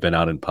believe I've been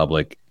out in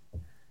public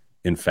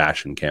in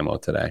fashion camo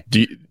today.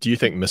 Do you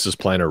think Mrs.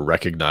 Planner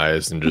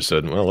recognized and just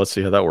said, well, let's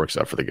see how that works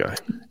out for the guy?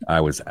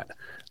 I was out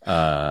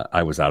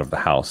of the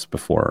house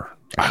before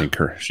I think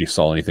she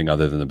saw anything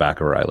other than the back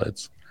of her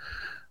eyelids.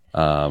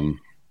 Oh,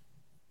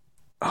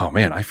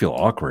 man, I feel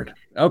awkward.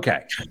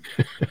 Okay.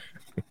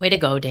 Way to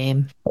go,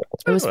 Dame.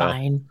 It was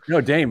fine. No,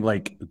 Dame,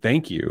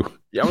 thank you.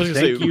 Yeah, I was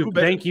going to say,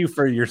 thank you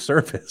for your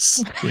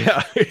service.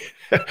 Yeah.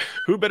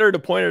 Who better to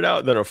point it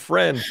out than a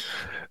friend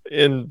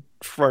in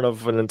front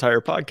of an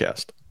entire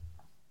podcast?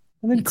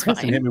 And then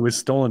Kristen hit me with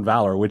Stolen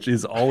Valor, which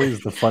is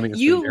always the funniest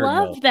thing. You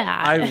love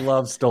that. I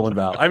love Stolen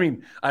Valor. I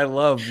mean, I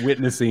love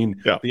witnessing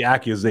the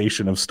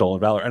accusation of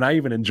Stolen Valor. And I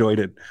even enjoyed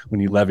it when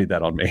you levied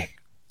that on me.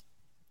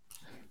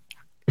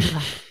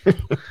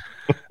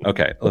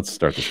 Okay, let's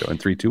start the show in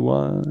 3, 2,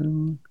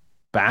 1.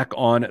 Back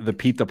on the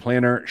Pete the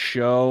Planner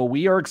show,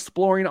 we are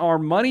exploring our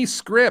money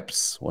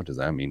scripts. What does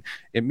that mean?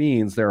 It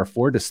means there are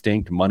 4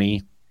 distinct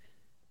money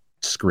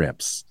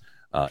scripts,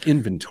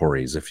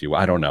 inventories, if you,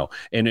 I don't know.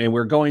 And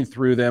we're going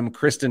through them.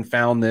 Kristen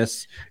found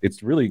this.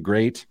 It's really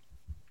great.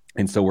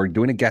 And so we're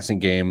doing a guessing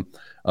game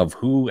of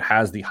who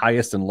has the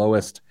highest and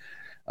lowest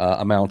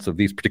amounts of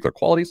these particular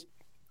qualities.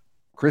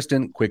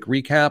 Kristen, quick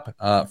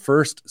recap.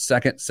 First,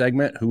 second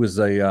segment, who is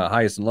the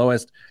highest and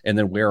lowest? And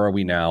then where are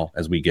we now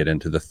as we get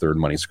into the third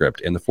money script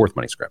and the fourth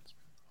money script?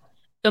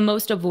 The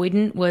most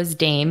avoidant was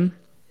Dame.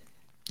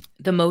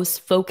 The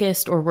most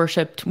focused or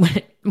worshipped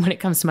when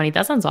it comes to money,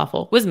 that sounds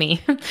awful, was me.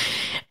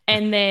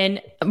 And then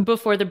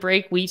before the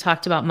break, we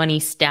talked about money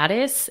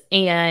status,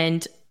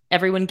 and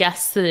everyone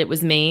guessed that it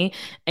was me.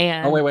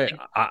 And wait.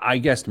 I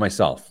guessed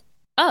myself.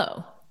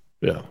 Oh.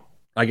 Yeah.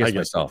 I guessed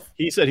myself.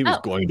 He said he was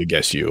going to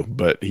guess you,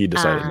 but he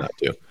decided not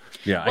to.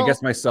 Yeah, I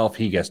guessed myself.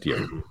 He guessed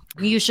you.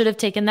 You should have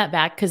taken that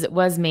back because it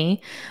was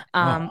me.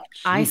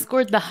 I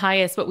scored the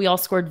highest, but we all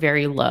scored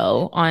very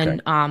low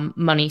on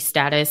money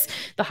status.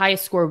 The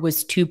highest score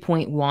was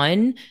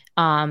 2.1,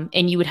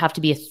 and you would have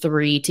to be a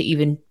 3 to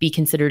even be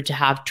considered to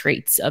have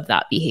traits of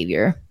that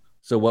behavior.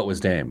 So what was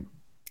Dame?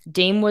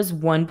 Dame was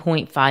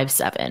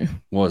 1.57.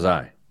 What was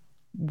I?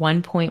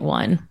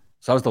 1.1.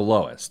 So I was the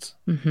lowest.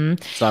 Mm-hmm.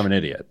 So I'm an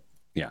idiot.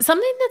 Yeah.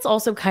 Something that's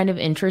also kind of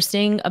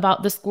interesting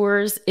about the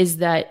scores is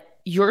that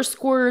your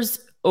scores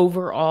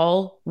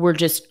overall were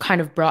just kind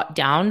of brought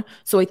down.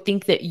 So I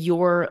think that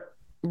your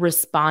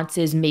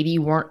responses maybe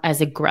weren't as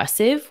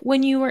aggressive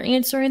when you were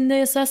answering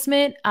the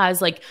assessment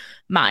as like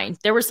mine.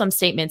 There were some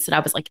statements that I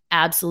was like,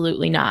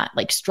 absolutely not,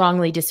 like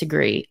strongly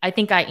disagree. I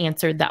think I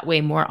answered that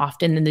way more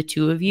often than the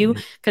two of you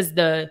because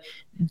the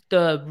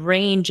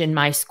range in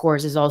my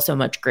scores is also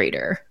much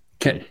greater.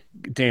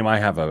 Dame, I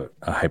have a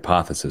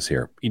hypothesis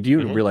here. Do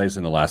you realize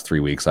in the last 3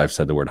 weeks I've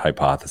said the word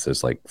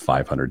hypothesis like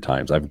 500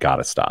 times? I've got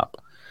to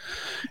stop.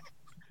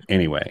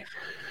 Anyway,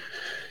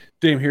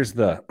 Dame, here's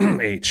the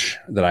H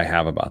that I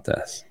have about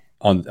this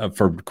on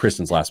for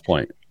Kristen's last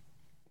point.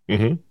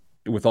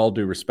 With all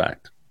due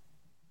respect,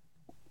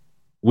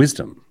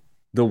 wisdom,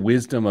 the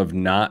wisdom of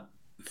not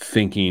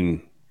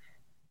thinking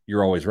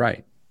you're always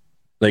right.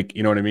 Like,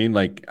 you know what I mean?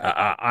 Like,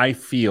 I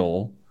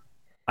feel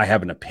I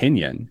have an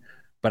opinion,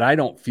 but I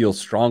don't feel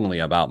strongly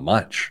about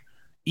much,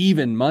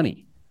 even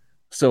money.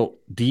 So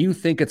do you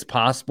think it's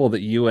possible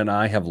that you and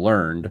I have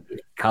learned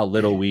how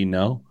little we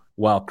know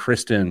while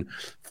Kristen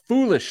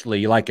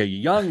foolishly, like a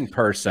young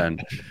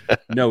person,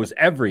 knows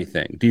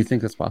everything? Do you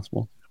think that's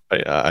possible?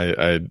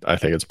 I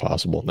think it's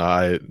possible.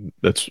 Now,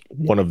 that's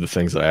one of the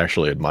things that I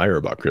actually admire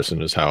about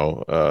Kristen is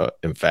how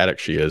emphatic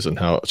she is and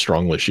how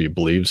strongly she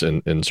believes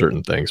in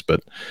certain things.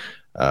 But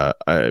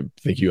I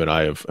think you and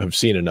I have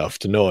seen enough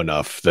to know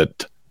enough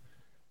that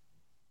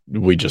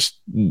we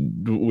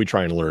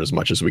try and learn as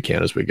much as we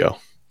can as we go.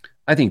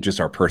 I think just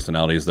our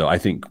personalities, though. I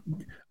think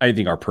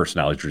our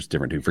personalities are just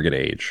different too. Forget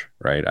age,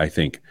 right? I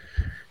think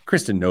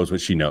Kristen knows what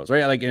she knows,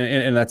 right? Like,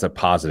 and that's a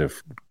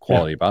positive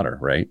quality about her,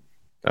 right?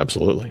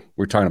 Absolutely.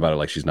 We're talking about it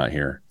like she's not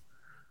here.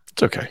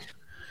 It's okay.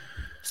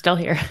 Still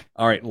here.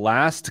 All right.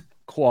 Last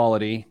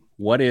quality.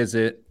 What is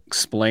it?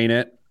 Explain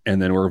it, and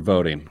then we're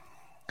voting.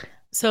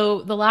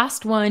 So the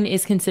last one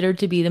is considered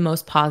to be the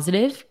most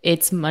positive.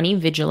 It's money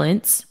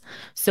vigilance.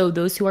 So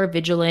those who are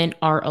vigilant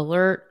are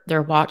alert,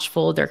 they're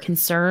watchful, they're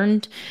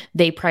concerned,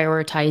 they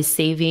prioritize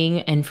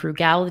saving and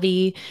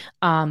frugality.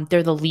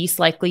 They're the least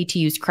likely to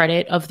use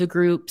credit of the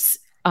groups.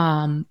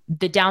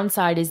 The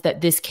downside is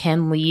that this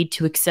can lead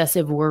to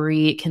excessive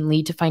worry. It can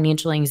lead to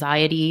financial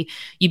anxiety.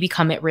 You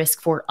become at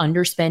risk for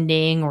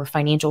underspending or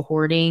financial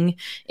hoarding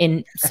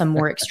in some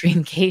more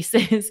extreme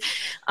cases.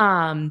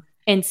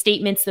 And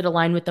statements that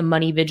align with the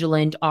money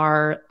vigilant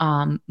are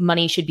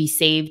money should be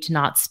saved,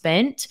 not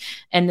spent.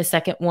 And the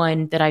second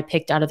one that I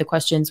picked out of the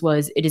questions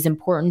was, it is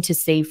important to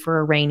save for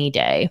a rainy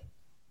day.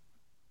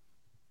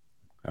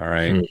 All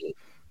right.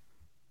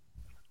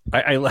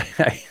 I like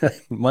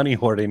money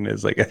hoarding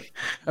is like,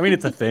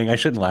 it's a thing. I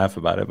shouldn't laugh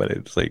about it, but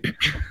it's like,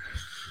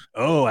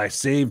 oh, I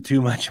saved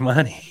too much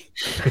money.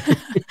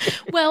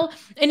 Well,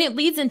 and it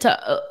leads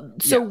into,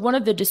 one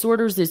of the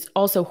disorders is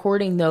also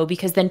hoarding though,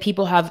 because then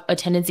people have a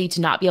tendency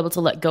to not be able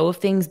to let go of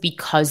things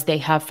because they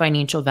have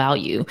financial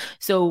value.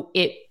 So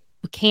it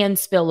can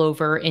spill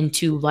over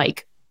into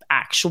like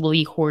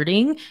actually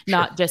hoarding,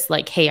 not just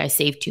like, hey, I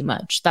saved too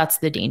much. That's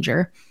the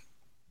danger.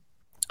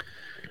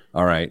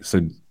 All right.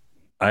 So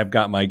I've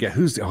got my guess.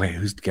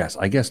 Who's guess?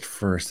 I guessed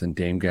first and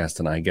Dame guessed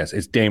and I guess.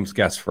 It's Dame's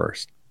guess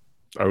first.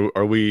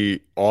 Are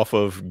we off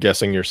of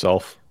guessing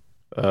yourself?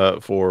 I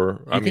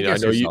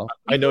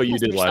know you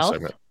did last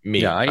segment.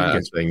 Me. Yeah,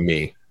 I'm saying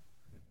me.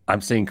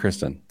 I'm saying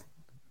Kristen.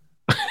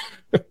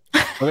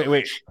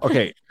 Wait.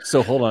 Okay,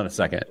 so hold on a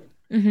second.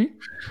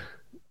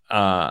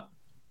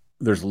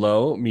 There's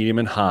low, medium,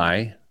 and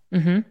high.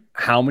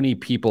 How many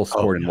people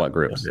scored in what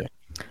groups?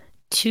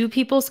 2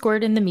 people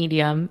scored in the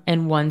medium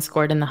and 1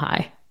 scored in the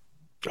high.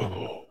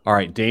 All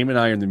right, Dame and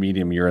I are in the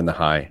medium. You're in the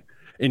high,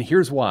 and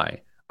here's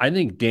why. I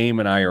think Dame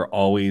and I are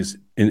always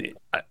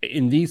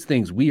in these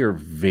things. We are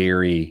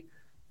very,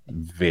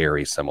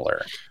 very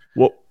similar.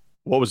 What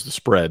was the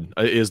spread?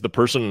 Is the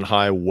person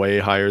high way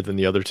higher than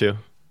the other two?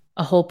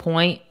 A whole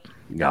point.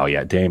 Oh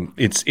yeah, Dame.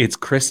 It's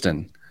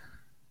Kristen.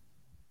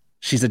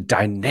 She's a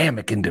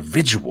dynamic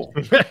individual.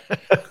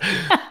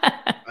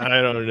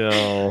 I don't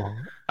know.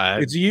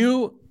 It's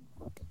you.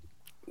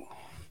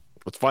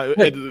 Let's find.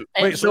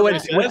 Wait, so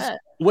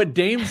what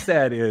Dame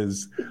said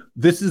is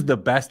this is the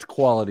best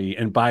quality,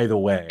 and by the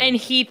way, and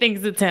he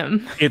thinks it's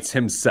him. It's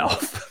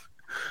himself.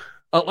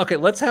 Okay,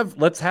 let's have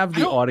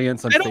the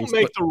audience on I Facebook. don't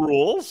make the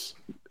rules.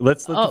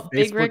 Let's let the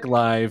Big Facebook Rick.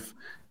 Live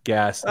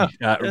guest.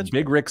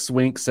 Big Rick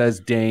Swink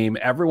says Dame.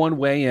 Everyone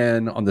weigh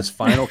in on this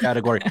final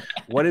category.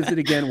 What is it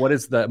again? What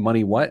is the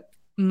money? What?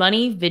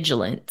 Money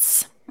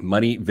vigilance.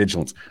 Money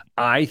vigilance.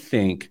 I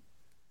think.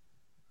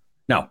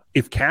 Now,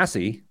 if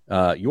Cassie,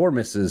 your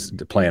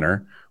Mrs.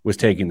 Planner, was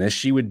taking this,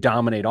 she would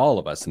dominate all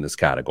of us in this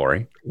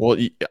category. Well,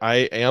 I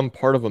am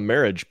part of a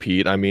marriage,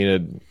 Pete. I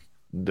mean,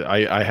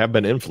 I have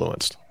been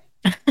influenced.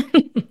 I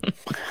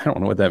don't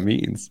know what that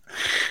means.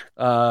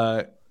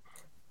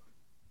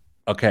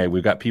 Okay,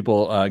 we've got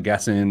people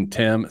guessing.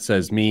 Tim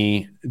says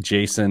me.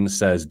 Jason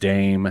says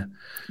Dame.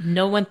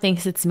 No one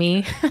thinks it's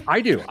me. I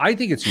do. I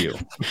think it's you.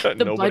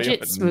 The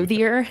budget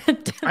smoothier.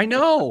 I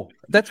know.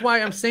 That's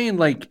why I'm saying,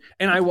 like,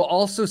 and I will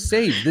also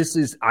say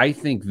I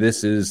think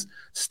this is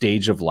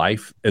stage of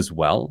life as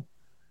well.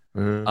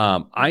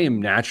 I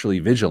am naturally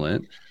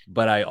vigilant,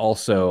 but I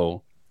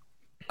also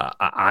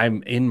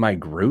I'm in my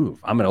groove.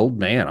 I'm an old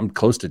man. I'm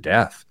close to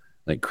death.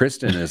 Like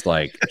Kristen is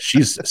like,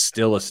 she's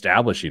still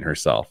establishing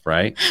herself,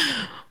 right?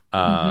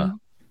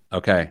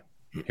 Okay,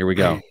 here we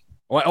go.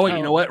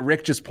 You know what?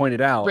 Rick just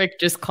pointed out. Rick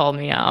just called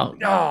me out.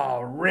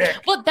 No, Rick.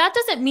 Well, that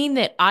doesn't mean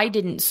that I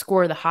didn't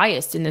score the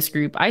highest in this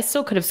group. I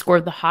still could have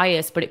scored the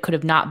highest, but it could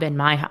have not been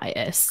my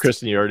highest.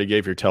 Kristen, you already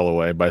gave your tell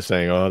away by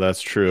saying, "Oh,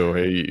 that's true."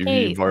 Hey,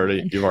 you've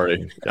already,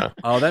 yeah.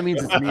 Oh, that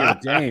means it's me or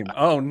Dame.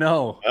 Oh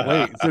no,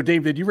 wait. So,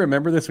 Dave, did you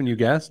remember this when you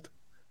guessed?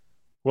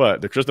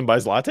 What? The Kristen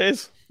buys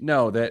lattes?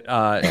 No, that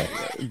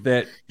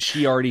that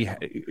she already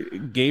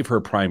gave her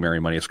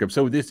primary money script.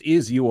 So this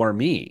is you or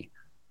me.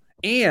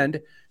 And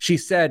she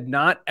said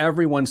not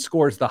everyone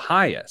scores the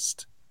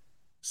highest.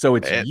 So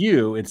it's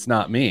you, it's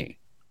not me.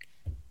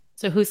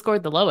 So who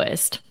scored the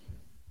lowest?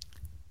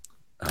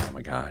 Oh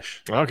my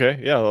gosh. Okay,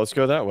 yeah, let's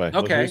go that way.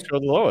 Okay. Let's go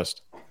the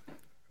lowest.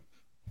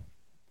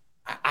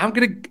 I'm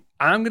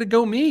gonna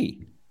go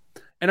me.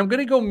 And I'm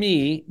gonna go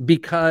me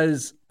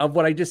because of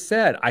what I just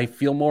said. I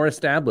feel more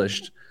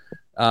established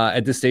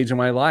at this stage of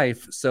my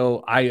life.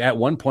 So I at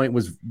one point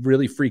was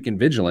really freaking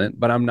vigilant,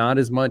 but I'm not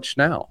as much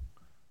now.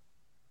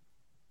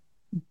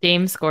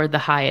 Dame scored the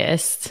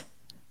highest,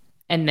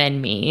 and then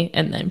me,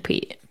 and then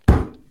Pete.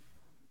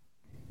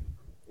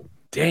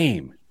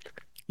 Dame,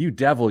 you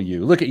devil,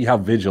 you. Look at you, how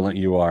vigilant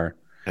you are.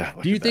 Yeah,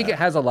 do you think it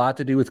has a lot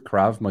to do with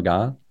Krav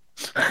Maga?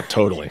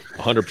 Totally.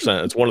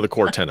 100%. It's one of the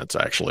core tenets,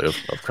 actually, of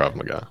Krav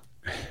Maga.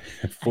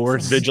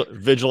 Force.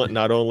 Vigilant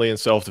not only in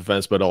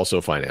self-defense, but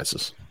also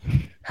finances.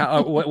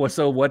 How? What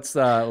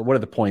are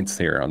the points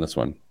here on this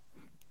one?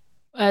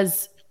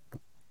 As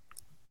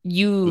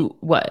you,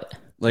 what?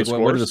 Like,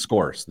 what are the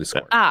scores?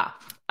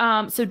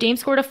 So Dame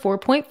scored a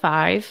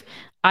 4.5.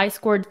 I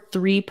scored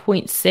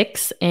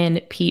 3.6,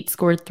 and Pete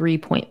scored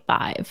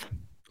 3.5.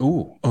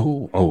 Ooh.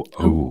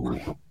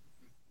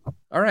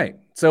 All right.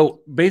 So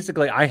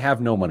basically, I have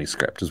no money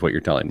script, is what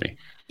you're telling me.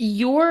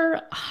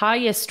 Your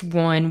highest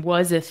one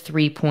was a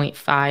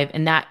 3.5,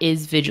 and that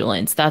is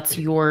vigilance. That's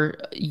your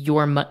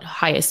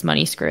highest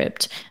money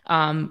script.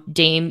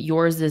 Dame,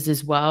 yours is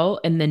as well,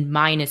 and then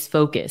mine is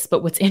focus.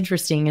 But what's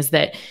interesting is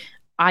that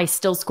I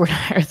still scored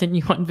higher than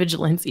you on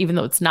vigilance, even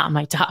though it's not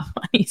my top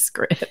money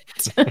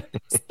script.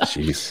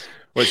 Jeez.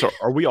 Wait, so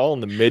are we all in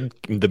the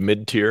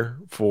mid tier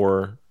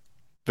for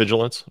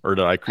vigilance, or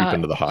did I creep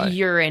into the high?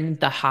 You're in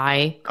the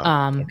high.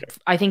 Okay.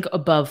 I think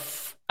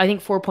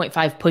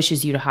 4.5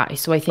 pushes you to high.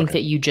 So I think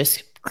that you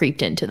just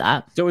creeped into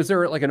that. So is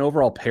there like an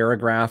overall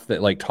paragraph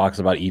that like talks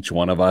about each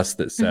one of us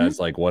that says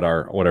like what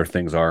our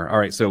things are? All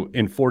right. So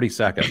in 40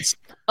 seconds,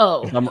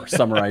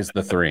 summarize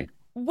the three.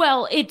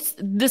 Well,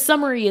 the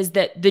summary is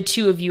that the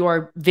two of you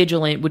are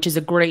vigilant, which is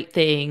a great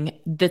thing.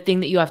 The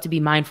thing that you have to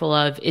be mindful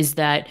of is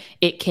that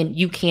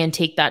you can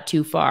take that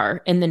too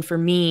far. And then for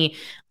me,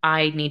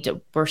 I need to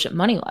worship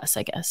money less,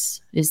 I guess,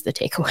 is the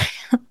takeaway.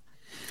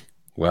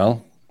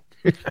 Well,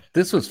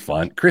 this was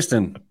fun.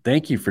 Kristen,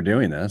 thank you for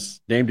doing this.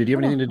 Dame, did you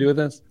have anything to do with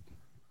this?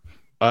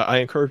 I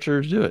encourage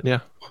her to do it. Yeah.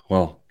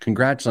 Well,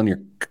 congrats on your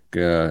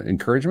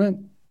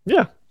encouragement.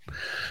 Yeah.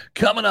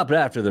 Coming up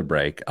after the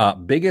break,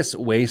 biggest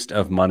waste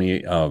of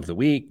money of the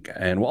week.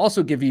 And we'll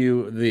also give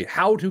you the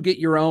how to get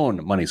your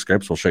own money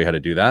scripts. We'll show you how to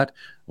do that.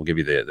 We'll give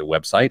you the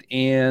website.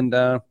 And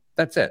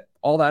that's it.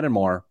 All that and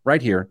more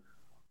right here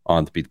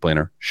on the Pete the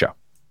Planner Show.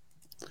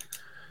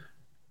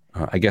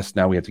 I guess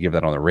now we have to give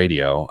that on the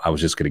radio. I was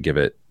just going to give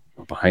it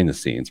behind the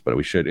scenes, but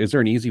we should. Is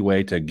there an easy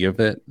way to give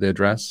it the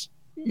address?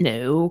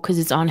 No, because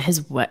it's on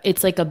his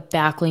it's like a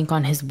backlink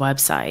on his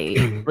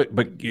website.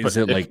 But is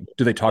it like,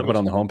 do they talk about it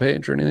on the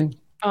homepage or anything?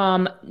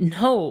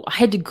 No, I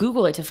had to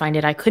Google it to find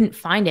it. I couldn't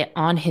find it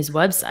on his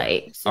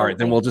website. So all right,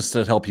 then we'll just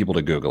tell people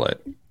to Google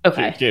it.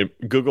 Okay. Can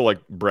you Google like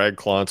Brad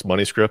Klontz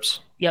money scripts?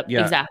 Yep,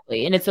 Yeah.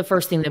 exactly. And it's the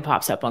first thing that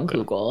pops up on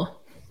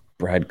Google.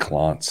 Brad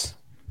Klontz.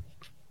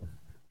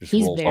 Just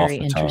He's rolls off very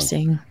the tongue.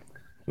 interesting.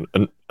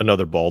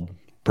 Another bald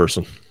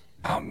person.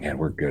 Oh man,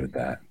 we're good at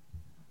that.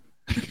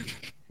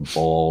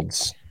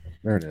 Bolds.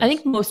 There it is. I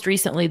think most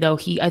recently though,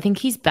 I think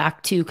he's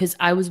back too, because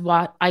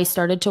I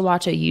started to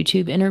watch a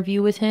YouTube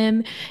interview with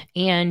him,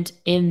 and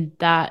in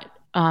that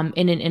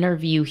in an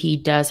interview he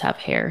does have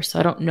hair, so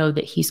I don't know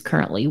that he's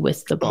currently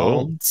with the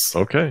Bolds.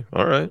 Okay,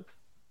 all right.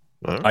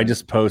 I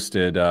just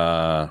posted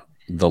the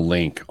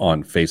link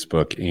on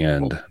Facebook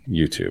and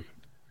YouTube.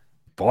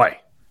 Boy,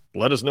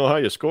 Let us know how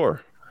you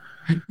score.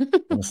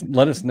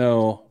 let us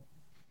know.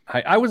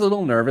 I was a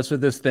little nervous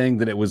with this thing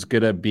that it was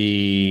gonna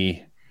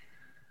be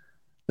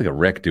like a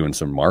Rick doing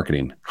some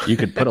marketing. You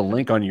could put a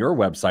link on your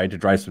website to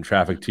drive some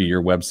traffic to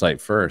your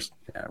website first.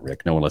 Yeah,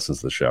 Rick, no one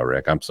listens to the show,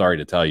 Rick. I'm sorry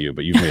to tell you,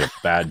 but you've made a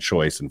bad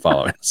choice in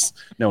following us.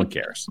 No one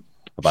cares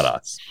about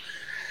us.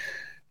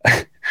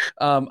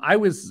 I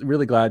was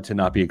really glad to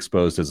not be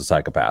exposed as a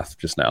psychopath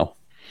just now.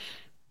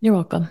 You're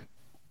welcome.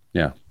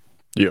 Yeah.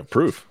 Yeah,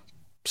 proof.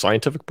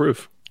 Scientific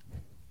proof.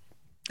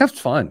 That's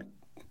fun.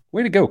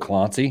 Way to go,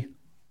 Clancy.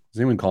 Does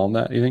anyone call him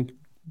that, you think?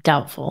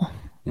 Doubtful.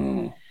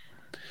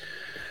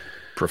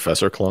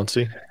 Professor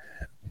Clancy?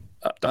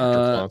 Dr.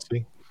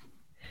 Clancy?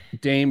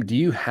 Dame, do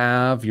you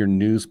have your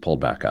news pulled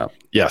back up?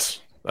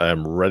 Yes, I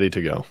am ready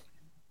to go.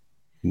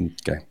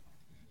 Okay.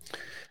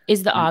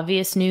 Is the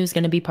obvious news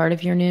going to be part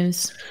of your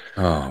news?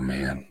 Oh,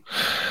 man.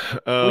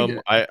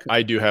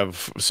 I do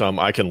have some.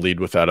 I can lead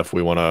with that if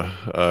we want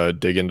to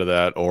dig into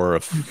that, or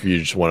if you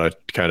just want to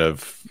kind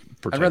of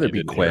pretend I'd rather you be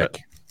didn't hear quick.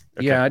 it.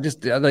 Okay. Yeah,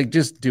 just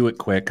do it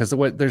quick because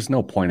there's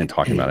no point in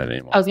talking about it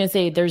anymore. I was going to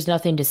say there's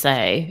nothing to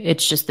say.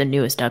 It's just the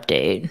newest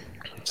update.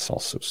 It's all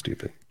so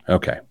stupid.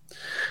 Okay.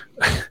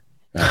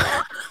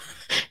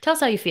 Tell us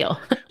how you feel.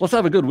 Let's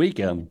have a good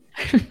weekend.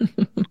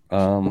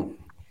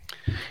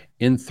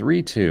 In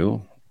 3,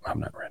 2, I'm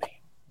not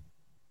ready.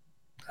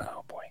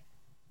 Oh boy.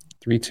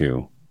 3,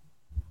 2,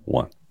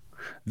 1.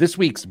 This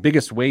week's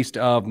biggest waste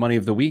of money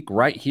of the week,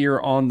 right here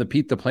on the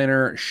Pete the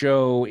Planner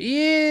show,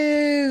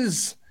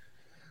 is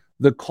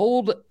the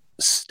Cold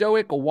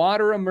Stoic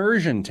Water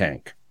Immersion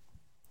Tank.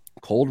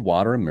 Cold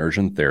water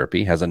immersion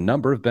therapy has a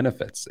number of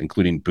benefits,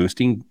 including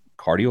boosting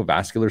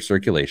cardiovascular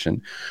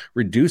circulation,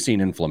 reducing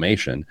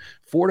inflammation,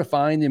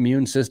 fortifying the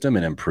immune system,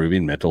 and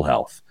improving mental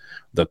health.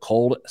 The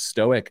Cold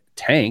Stoic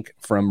Tank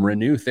from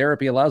Renew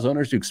Therapy allows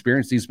owners to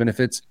experience these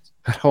benefits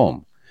at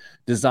home.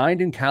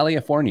 Designed in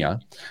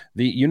California,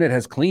 the unit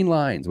has clean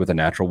lines with a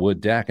natural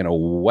wood deck and a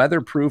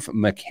weatherproof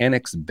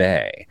mechanics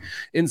bay.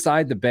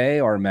 Inside the bay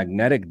are a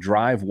magnetic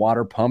drive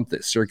water pump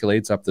that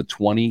circulates up to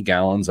 20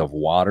 gallons of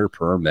water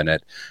per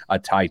minute, a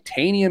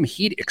titanium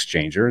heat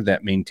exchanger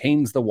that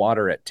maintains the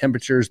water at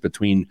temperatures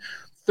between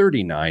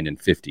 39 and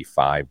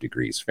 55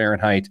 degrees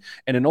Fahrenheit,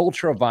 and an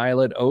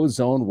ultraviolet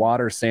ozone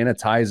water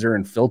sanitizer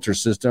and filter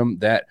system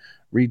that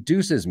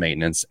reduces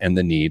maintenance and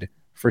the need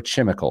for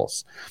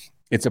chemicals.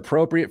 It's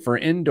appropriate for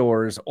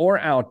indoors or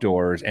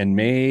outdoors and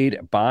made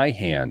by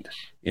hand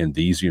in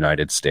these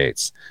United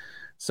States.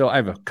 So I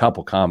have a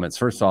couple comments.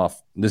 First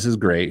off, this is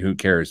great. Who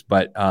cares?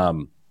 But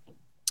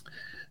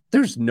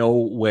there's no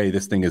way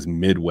this thing is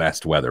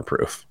Midwest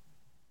weatherproof.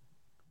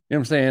 You know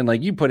what I'm saying?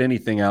 Like, you put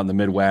anything out in the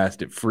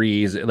Midwest, it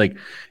freezes. Like,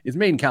 it's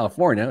made in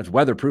California. It's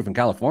weatherproof in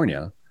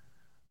California.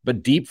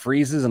 But deep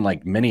freezes in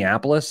like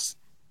Minneapolis?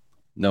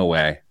 No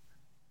way.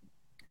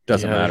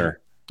 Doesn't matter.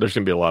 There's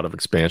going to be a lot of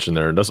expansion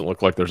there. It doesn't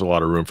look like there's a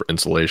lot of room for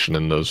insulation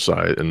in those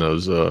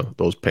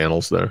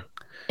panels there.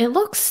 It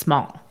looks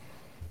small.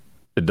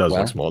 It does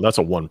look small. That's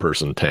a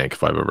one-person tank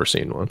if I've ever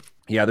seen one.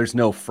 Yeah, there's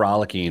no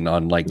frolicking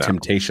on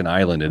Temptation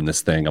Island in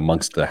this thing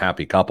amongst the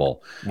happy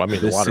couple. Well, I mean,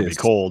 the water be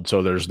cold,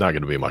 so there's not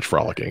going to be much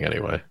frolicking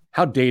anyway.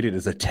 How dated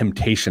is a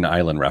Temptation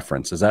Island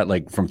reference? Is that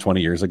like from 20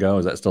 years ago?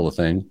 Is that still a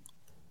thing?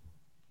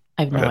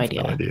 I have no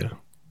idea.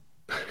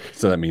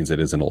 So that means it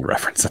is an old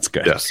reference. That's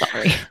good. Yes.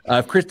 Sorry.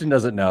 If Kristen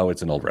doesn't know,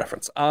 it's an old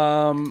reference.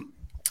 All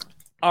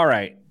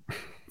right.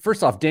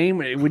 First off, Dame,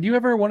 would you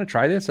ever want to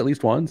try this at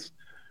least once?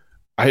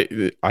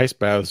 Ice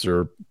baths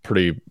are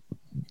pretty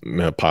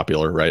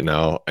popular right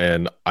now,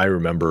 and I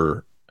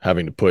remember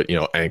having to put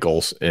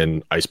ankles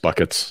in ice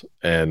buckets,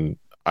 and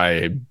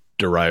I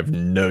derive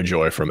no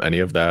joy from any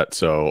of that.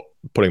 So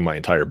putting my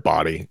entire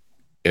body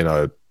in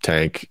a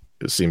tank,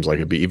 it seems like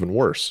it'd be even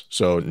worse.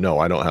 So no,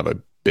 I don't have a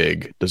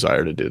big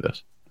desire to do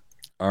this.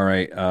 All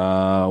right.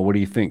 What do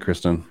you think,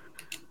 Kristen?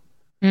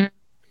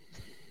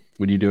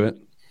 Would you do it?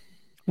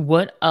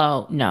 What?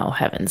 Oh, no.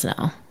 Heavens,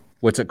 no.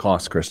 What's it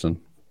cost,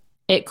 Kristen?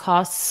 It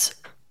costs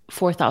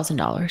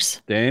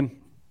 $4,000.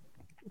 Dame?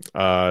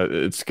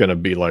 It's going to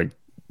be like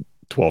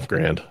 12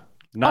 grand.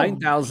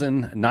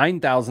 $9,700.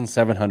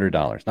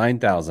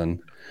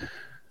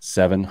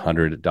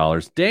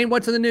 $9,700. Dame,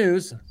 what's in the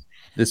news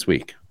this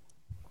week?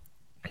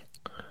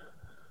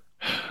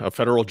 A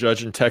federal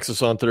judge in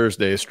Texas on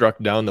Thursday struck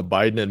down the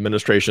Biden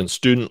administration's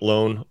student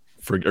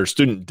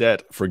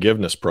debt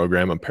forgiveness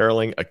program,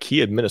 imperiling a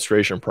key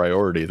administration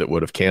priority that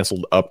would have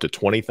canceled up to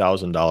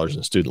 $20,000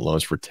 in student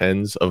loans for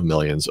tens of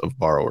millions of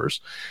borrowers.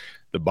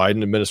 The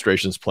Biden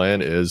administration's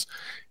plan is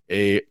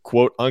a,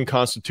 quote,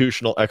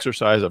 unconstitutional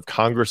exercise of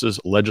Congress's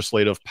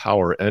legislative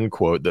power, end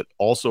quote, that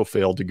also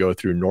failed to go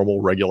through normal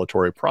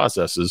regulatory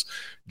processes,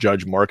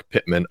 Judge Mark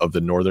Pittman of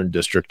the Northern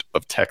District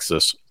of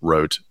Texas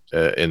wrote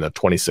in a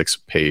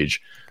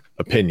 26-page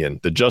opinion.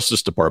 The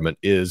Justice Department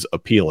is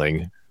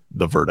appealing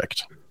the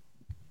verdict.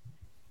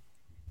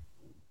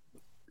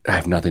 I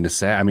have nothing to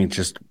say. I mean,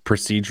 just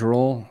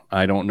procedural.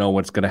 I don't know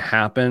what's going to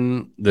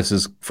happen. This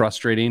is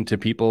frustrating to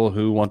people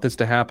who want this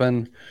to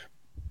happen.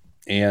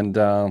 And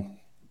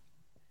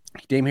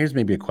Dame, here's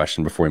maybe a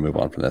question before we move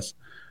on from this.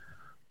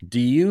 Do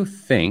you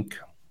think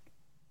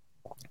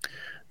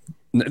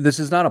this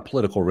is not a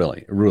political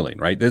ruling,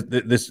 right?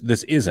 This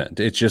isn't.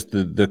 It's just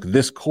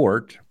this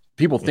court.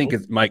 People think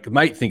it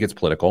might think it's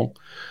political,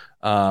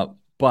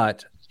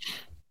 but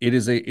it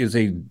is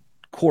a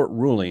court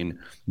ruling.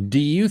 Do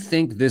you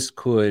think this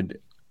could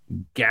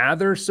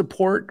gather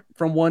support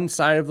from one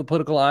side of the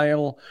political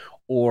aisle,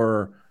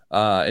 or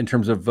in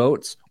terms of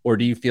votes, or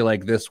do you feel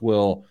like this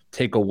will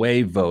take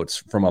away votes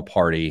from a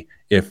party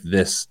if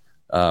this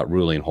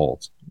ruling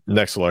holds?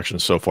 Next election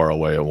is so far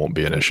away, it won't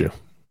be an issue.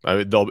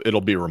 I mean,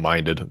 it'll be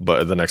reminded,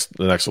 but the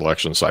next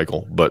election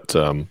cycle. But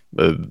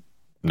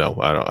no,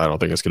 I don't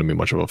think it's going to be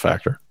much of a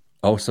factor.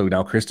 Oh, so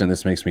now, Kristen,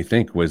 this makes me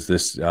think: was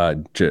this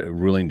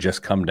ruling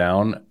just come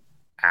down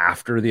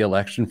after the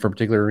election for a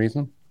particular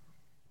reason?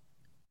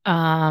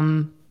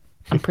 I'm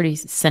pretty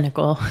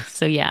cynical,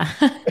 so yeah.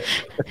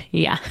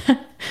 Yeah.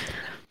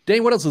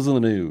 Dane, what else is in the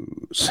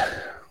news?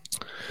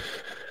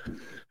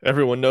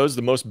 Everyone knows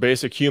the most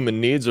basic human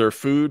needs are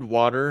food,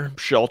 water,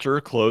 shelter,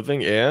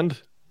 clothing,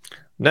 and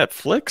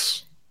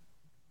Netflix.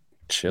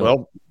 Chill.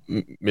 Well,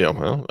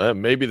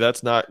 maybe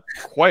that's not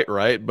quite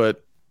right,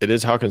 but it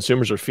is how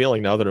consumers are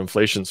feeling now that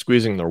inflation's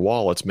squeezing their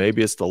wallets.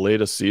 Maybe it's the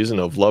latest season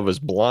of Love is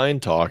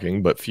Blind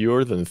talking, but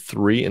fewer than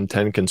 3 in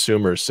 10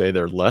 consumers say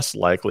they're less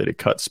likely to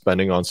cut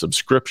spending on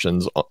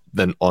subscriptions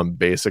than on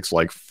basics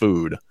like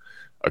food,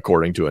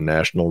 according to a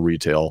National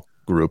Retail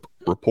Group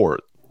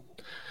report.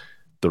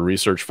 The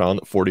research found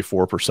that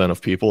 44%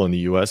 of people in the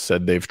U.S.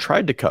 said they've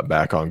tried to cut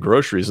back on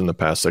groceries in the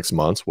past 6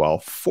 months, while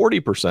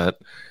 40%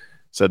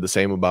 said the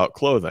same about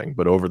clothing.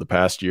 But over the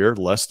past year,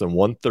 less than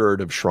 1/3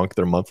 have shrunk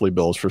their monthly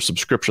bills for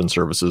subscription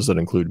services that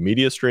include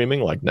media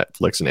streaming like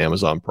Netflix and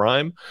Amazon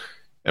Prime,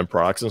 and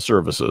products and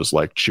services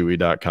like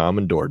Chewy.com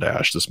and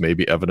DoorDash. This may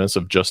be evidence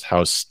of just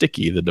how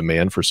sticky the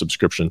demand for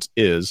subscriptions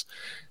is,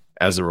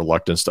 as the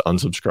reluctance to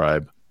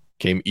unsubscribe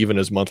came even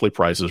as monthly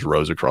prices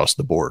rose across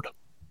the board.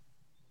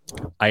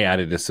 I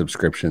added a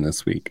subscription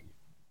this week.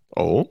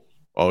 Oh,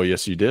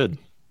 yes, you did.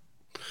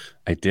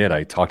 I did.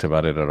 I talked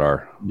about it at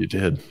our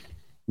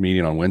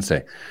meeting on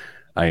Wednesday.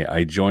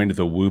 I joined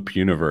the Whoop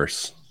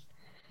universe.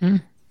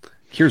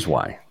 Here's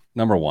why.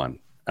 Number one,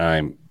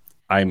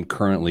 I'm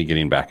currently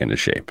getting back into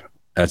shape,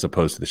 as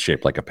opposed to the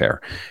shape like a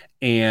pear.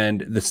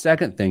 And the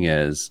second thing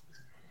is,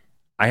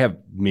 I have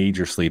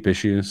major sleep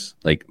issues,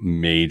 like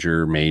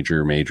major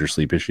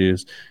sleep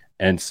issues.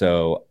 And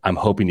so I'm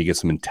hoping to get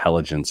some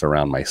intelligence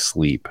around my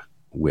sleep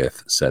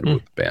with said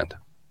Whoop band.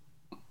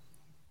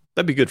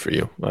 That'd be good for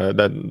you.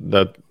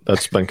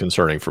 That's been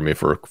concerning for me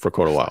for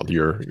quite a while.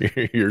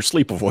 Your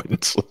sleep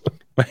avoidance.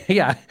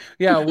 Yeah.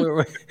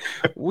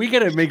 We got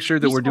to make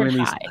sure that we're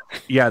doing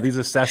these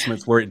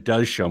assessments where it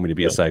does show me to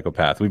be a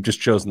psychopath. We've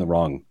just chosen the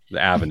wrong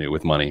avenue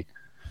with money.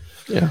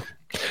 Yeah.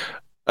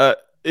 Are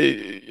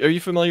you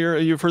familiar?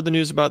 You've heard the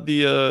news about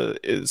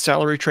the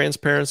salary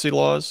transparency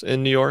laws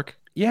in New York?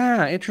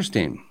 Yeah,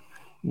 interesting.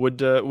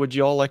 Would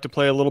you all like to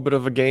play a little bit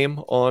of a game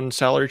on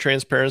salary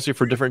transparency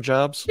for different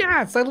jobs?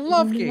 Yes, I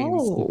love games.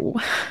 No.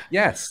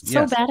 Yes.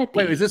 So bad at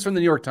Wait, is this from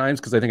the New York Times?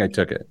 Because I think I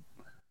took it.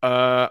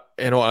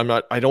 I'm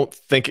not. I don't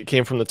think it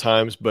came from the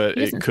Times, but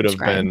it could have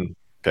been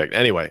picked.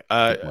 Anyway,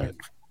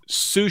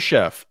 sous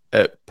chef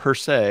at Per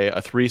Se,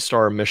 a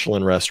 3-star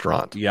Michelin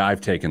restaurant. Yeah,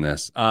 I've taken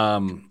this.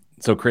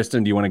 So,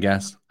 Kristen, do you want to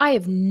guess? I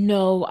have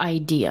no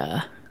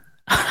idea.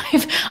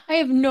 I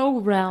have no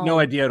realm. No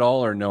idea at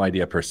all, or no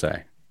idea per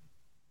se?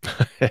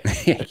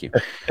 Thank you.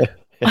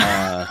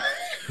 I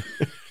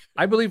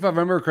believe, if I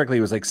remember correctly,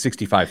 it was like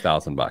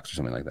 $65,000 or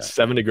something like that.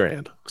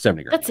 $70,000.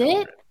 $70,000. That's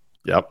it?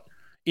 Yep.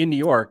 In New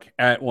York,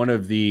 at one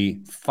of the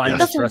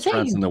finest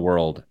restaurants in the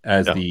world,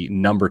 as the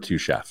number 2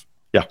 chef.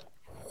 Yeah.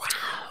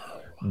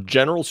 Wow.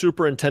 General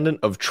Superintendent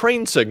of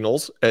Train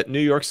Signals at New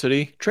York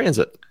City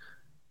Transit.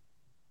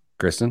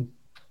 Kristen?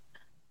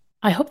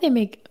 I hope they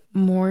make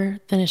more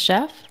than a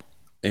chef.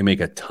 They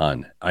make a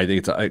ton. I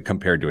think it's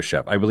compared to a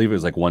chef. I believe it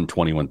was like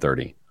 120,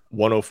 130.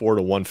 104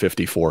 to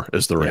 154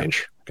 is the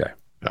range. Okay.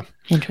 Yeah.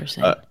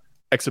 Interesting.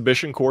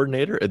 Exhibition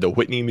coordinator at the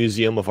Whitney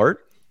Museum of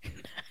Art.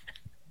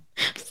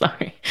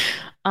 Sorry.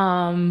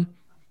 Why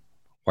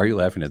are you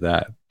laughing at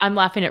that? I'm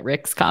laughing at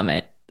Rick's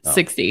comment.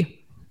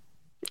 60.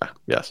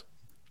 Yes.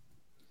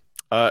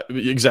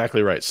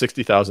 Exactly right.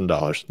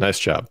 $60,000. Nice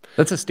job.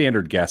 That's a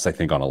standard guess, I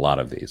think, on a lot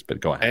of these, but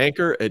go ahead.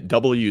 Anchor at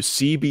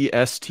WCBS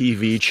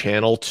TV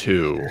Channel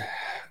 2.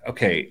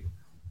 Okay.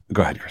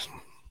 Go ahead, Chris.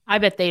 I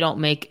bet they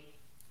make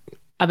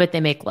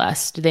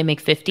less. Do they make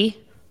 50?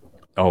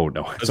 Oh,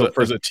 no. Is it a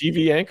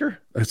TV anchor?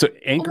 So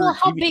Anchor Well,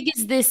 how TV, big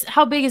is this?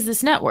 How big is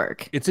this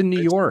network? it's in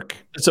New York.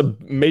 It's a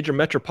major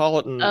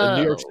metropolitan in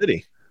New York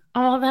City.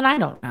 Oh, then I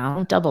don't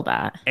know. Double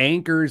that.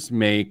 Anchors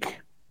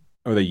make,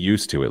 or they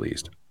used to at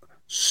least,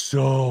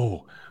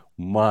 so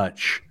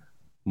much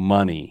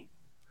money.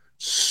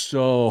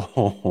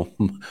 So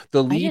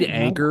the lead didn't know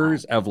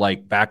anchors of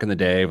like back in the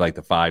day of like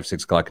the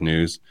 5-6 o'clock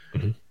news,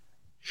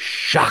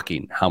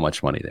 shocking how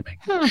much money they make.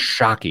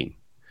 Shocking.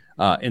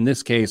 In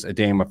this case, a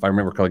Dame, if I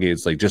remember correctly,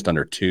 it's like just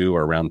under 2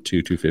 or around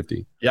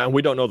 250. Yeah, and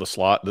we don't know the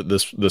slot that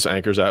this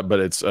anchor's at, but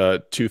it's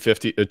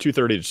 230 to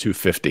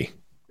 250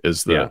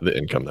 is the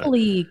income there.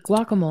 Holy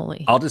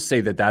guacamole. I'll just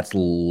say that that's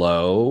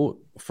low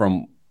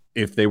from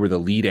if they were the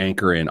lead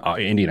anchor in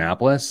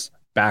Indianapolis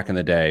back in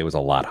the day. It was a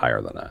lot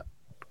higher than that.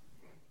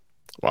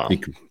 Wow. You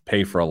can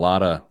pay for a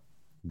lot of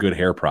good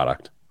hair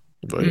product.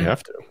 But you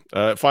have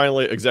to.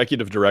 Finally,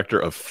 executive director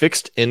of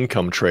fixed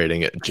income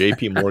trading at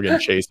JP Morgan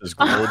Chase's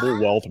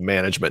Global Wealth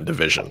Management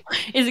Division.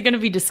 Is it going to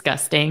be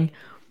disgusting?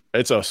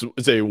 It's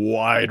a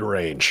wide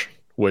range,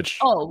 which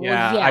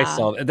Yeah, I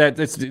saw that.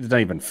 It's not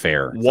even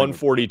fair. It's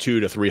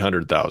 142 to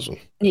 300,000.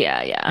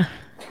 Yeah.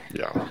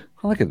 Yeah.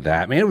 Look at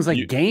that, man. It was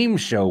like game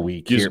show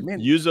week here. Man.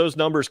 Use those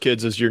numbers,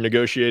 kids, as you're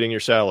negotiating your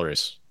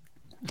salaries.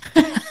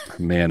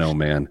 Man, oh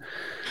man.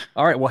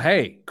 All right. Well,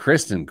 hey,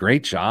 Kristen,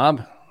 great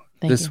job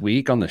this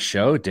week on the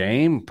show.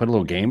 Dame put a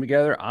little game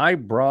together. I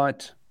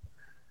brought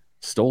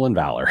Stolen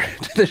Valor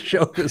to the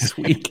show this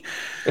week.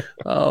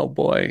 Oh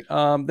boy.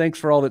 Thanks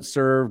for all that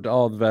served,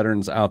 all the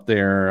veterans out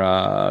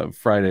there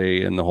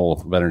Friday and the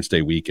whole Veterans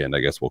Day weekend, I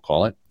guess we'll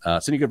call it.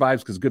 Sending good vibes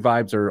because good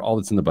vibes are all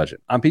that's in the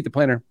budget. I'm Pete the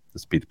Planner.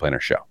 This is Pete the Planner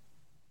Show.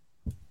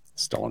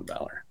 Stolen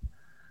Valor.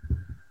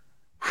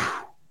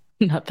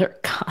 Another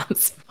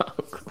Cosmo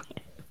quiz.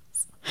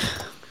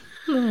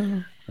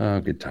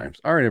 Good times.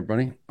 All right,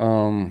 everybody.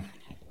 I'm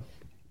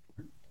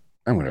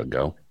gonna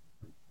go.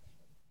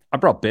 I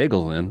brought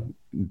bagels in.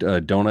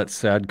 Donut's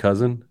sad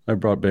cousin. I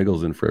brought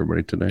bagels in for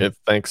everybody today. Yeah,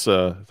 thanks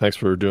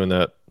for doing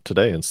that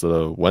today instead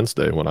of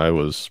Wednesday when I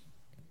was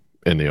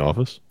in the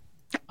office.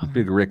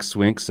 Big Rick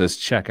Swink says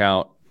check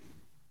out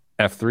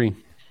F3.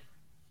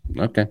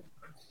 Okay.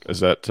 Is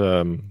that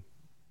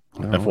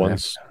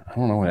F1's? I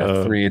don't know what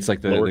F3. It's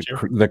like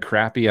the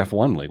crappy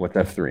F1 league. What's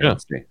F3? Yeah.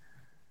 Let's see.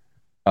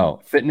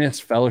 Oh, Fitness,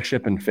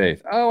 Fellowship, and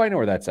Faith. Oh, I know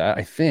where that's at.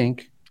 I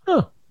think.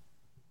 Oh,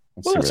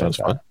 Let's see where that sounds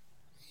that's fun. at.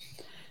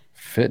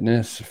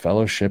 Fitness,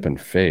 Fellowship, and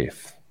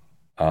Faith.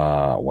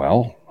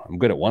 Well, I'm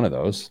good at one of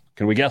those.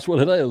 Can we guess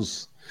what it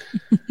is?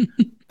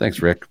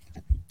 Thanks, Rick.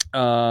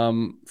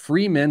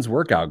 Free men's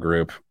workout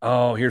group.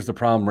 Oh, here's the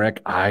problem,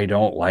 Rick. I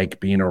don't like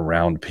being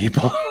around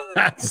people.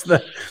 That's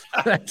the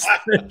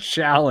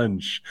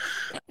challenge.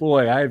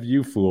 Boy, I have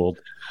you fooled.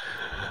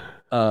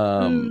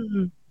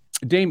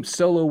 Dame,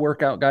 solo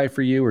workout guy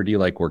for you, or do you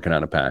like working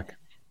on a pack?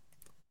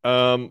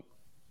 I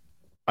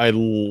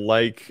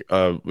like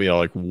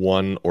like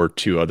one or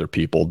two other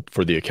people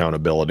for the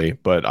accountability,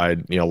 but I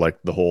like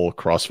the whole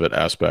CrossFit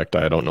aspect.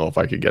 I don't know if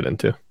I could get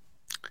into.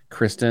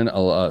 Kristen,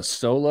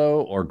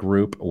 solo or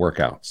group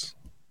workouts?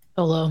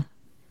 Solo.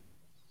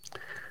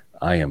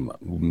 I am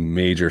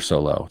major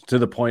solo to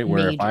the point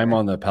where if I'm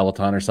on the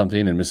Peloton or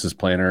something and Mrs.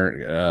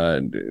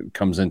 Planner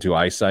comes into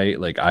eyesight,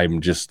 like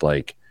I'm just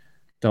like,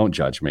 don't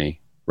judge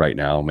me right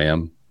now,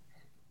 ma'am.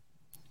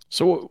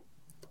 So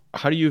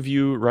how do you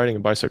view riding a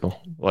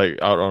bicycle, like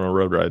out on a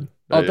road ride?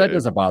 Oh, that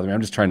doesn't bother me.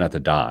 I'm just trying not to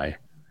die.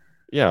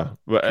 Yeah.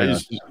 But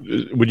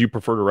would you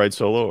prefer to ride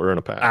solo or in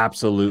a pack?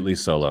 Absolutely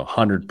solo,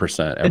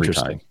 100% every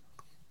time.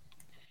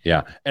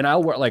 Yeah. And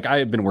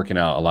I've been working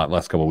out a lot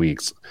last couple of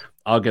weeks.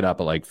 I'll get up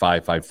at like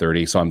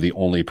 5:30. So I'm the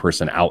only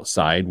person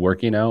outside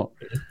working out.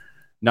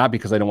 Not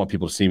because I don't want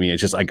people to see me.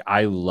 It's just like,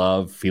 I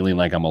love feeling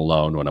like I'm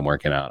alone when I'm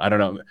working out. I don't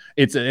know.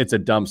 It's a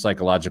dumb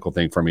psychological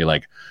thing for me.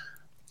 Like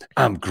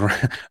I'm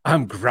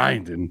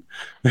grinding.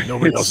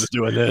 Nobody else is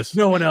doing this.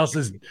 No one else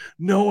is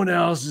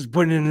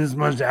putting in as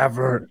much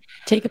effort.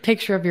 Take a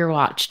picture of your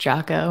watch,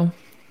 Jocko.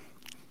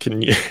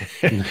 Can you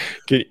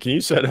can you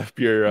set up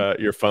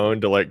your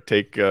phone to like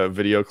take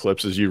video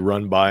clips as you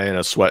run by in a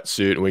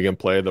sweatsuit, and we can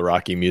play the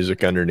Rocky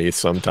music underneath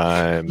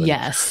sometime?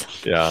 Yes.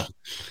 Yeah.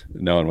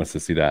 No one wants to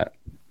see that.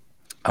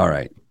 All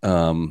right.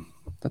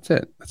 That's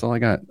it. That's all I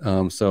got.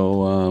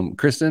 So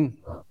Kristen,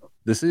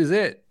 this is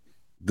it.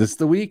 This is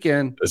the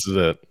weekend. This is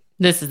it.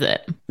 This is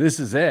it. This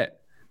is it.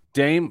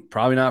 Dame,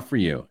 probably not for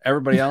you.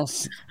 Everybody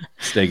else,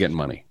 stay getting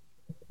money.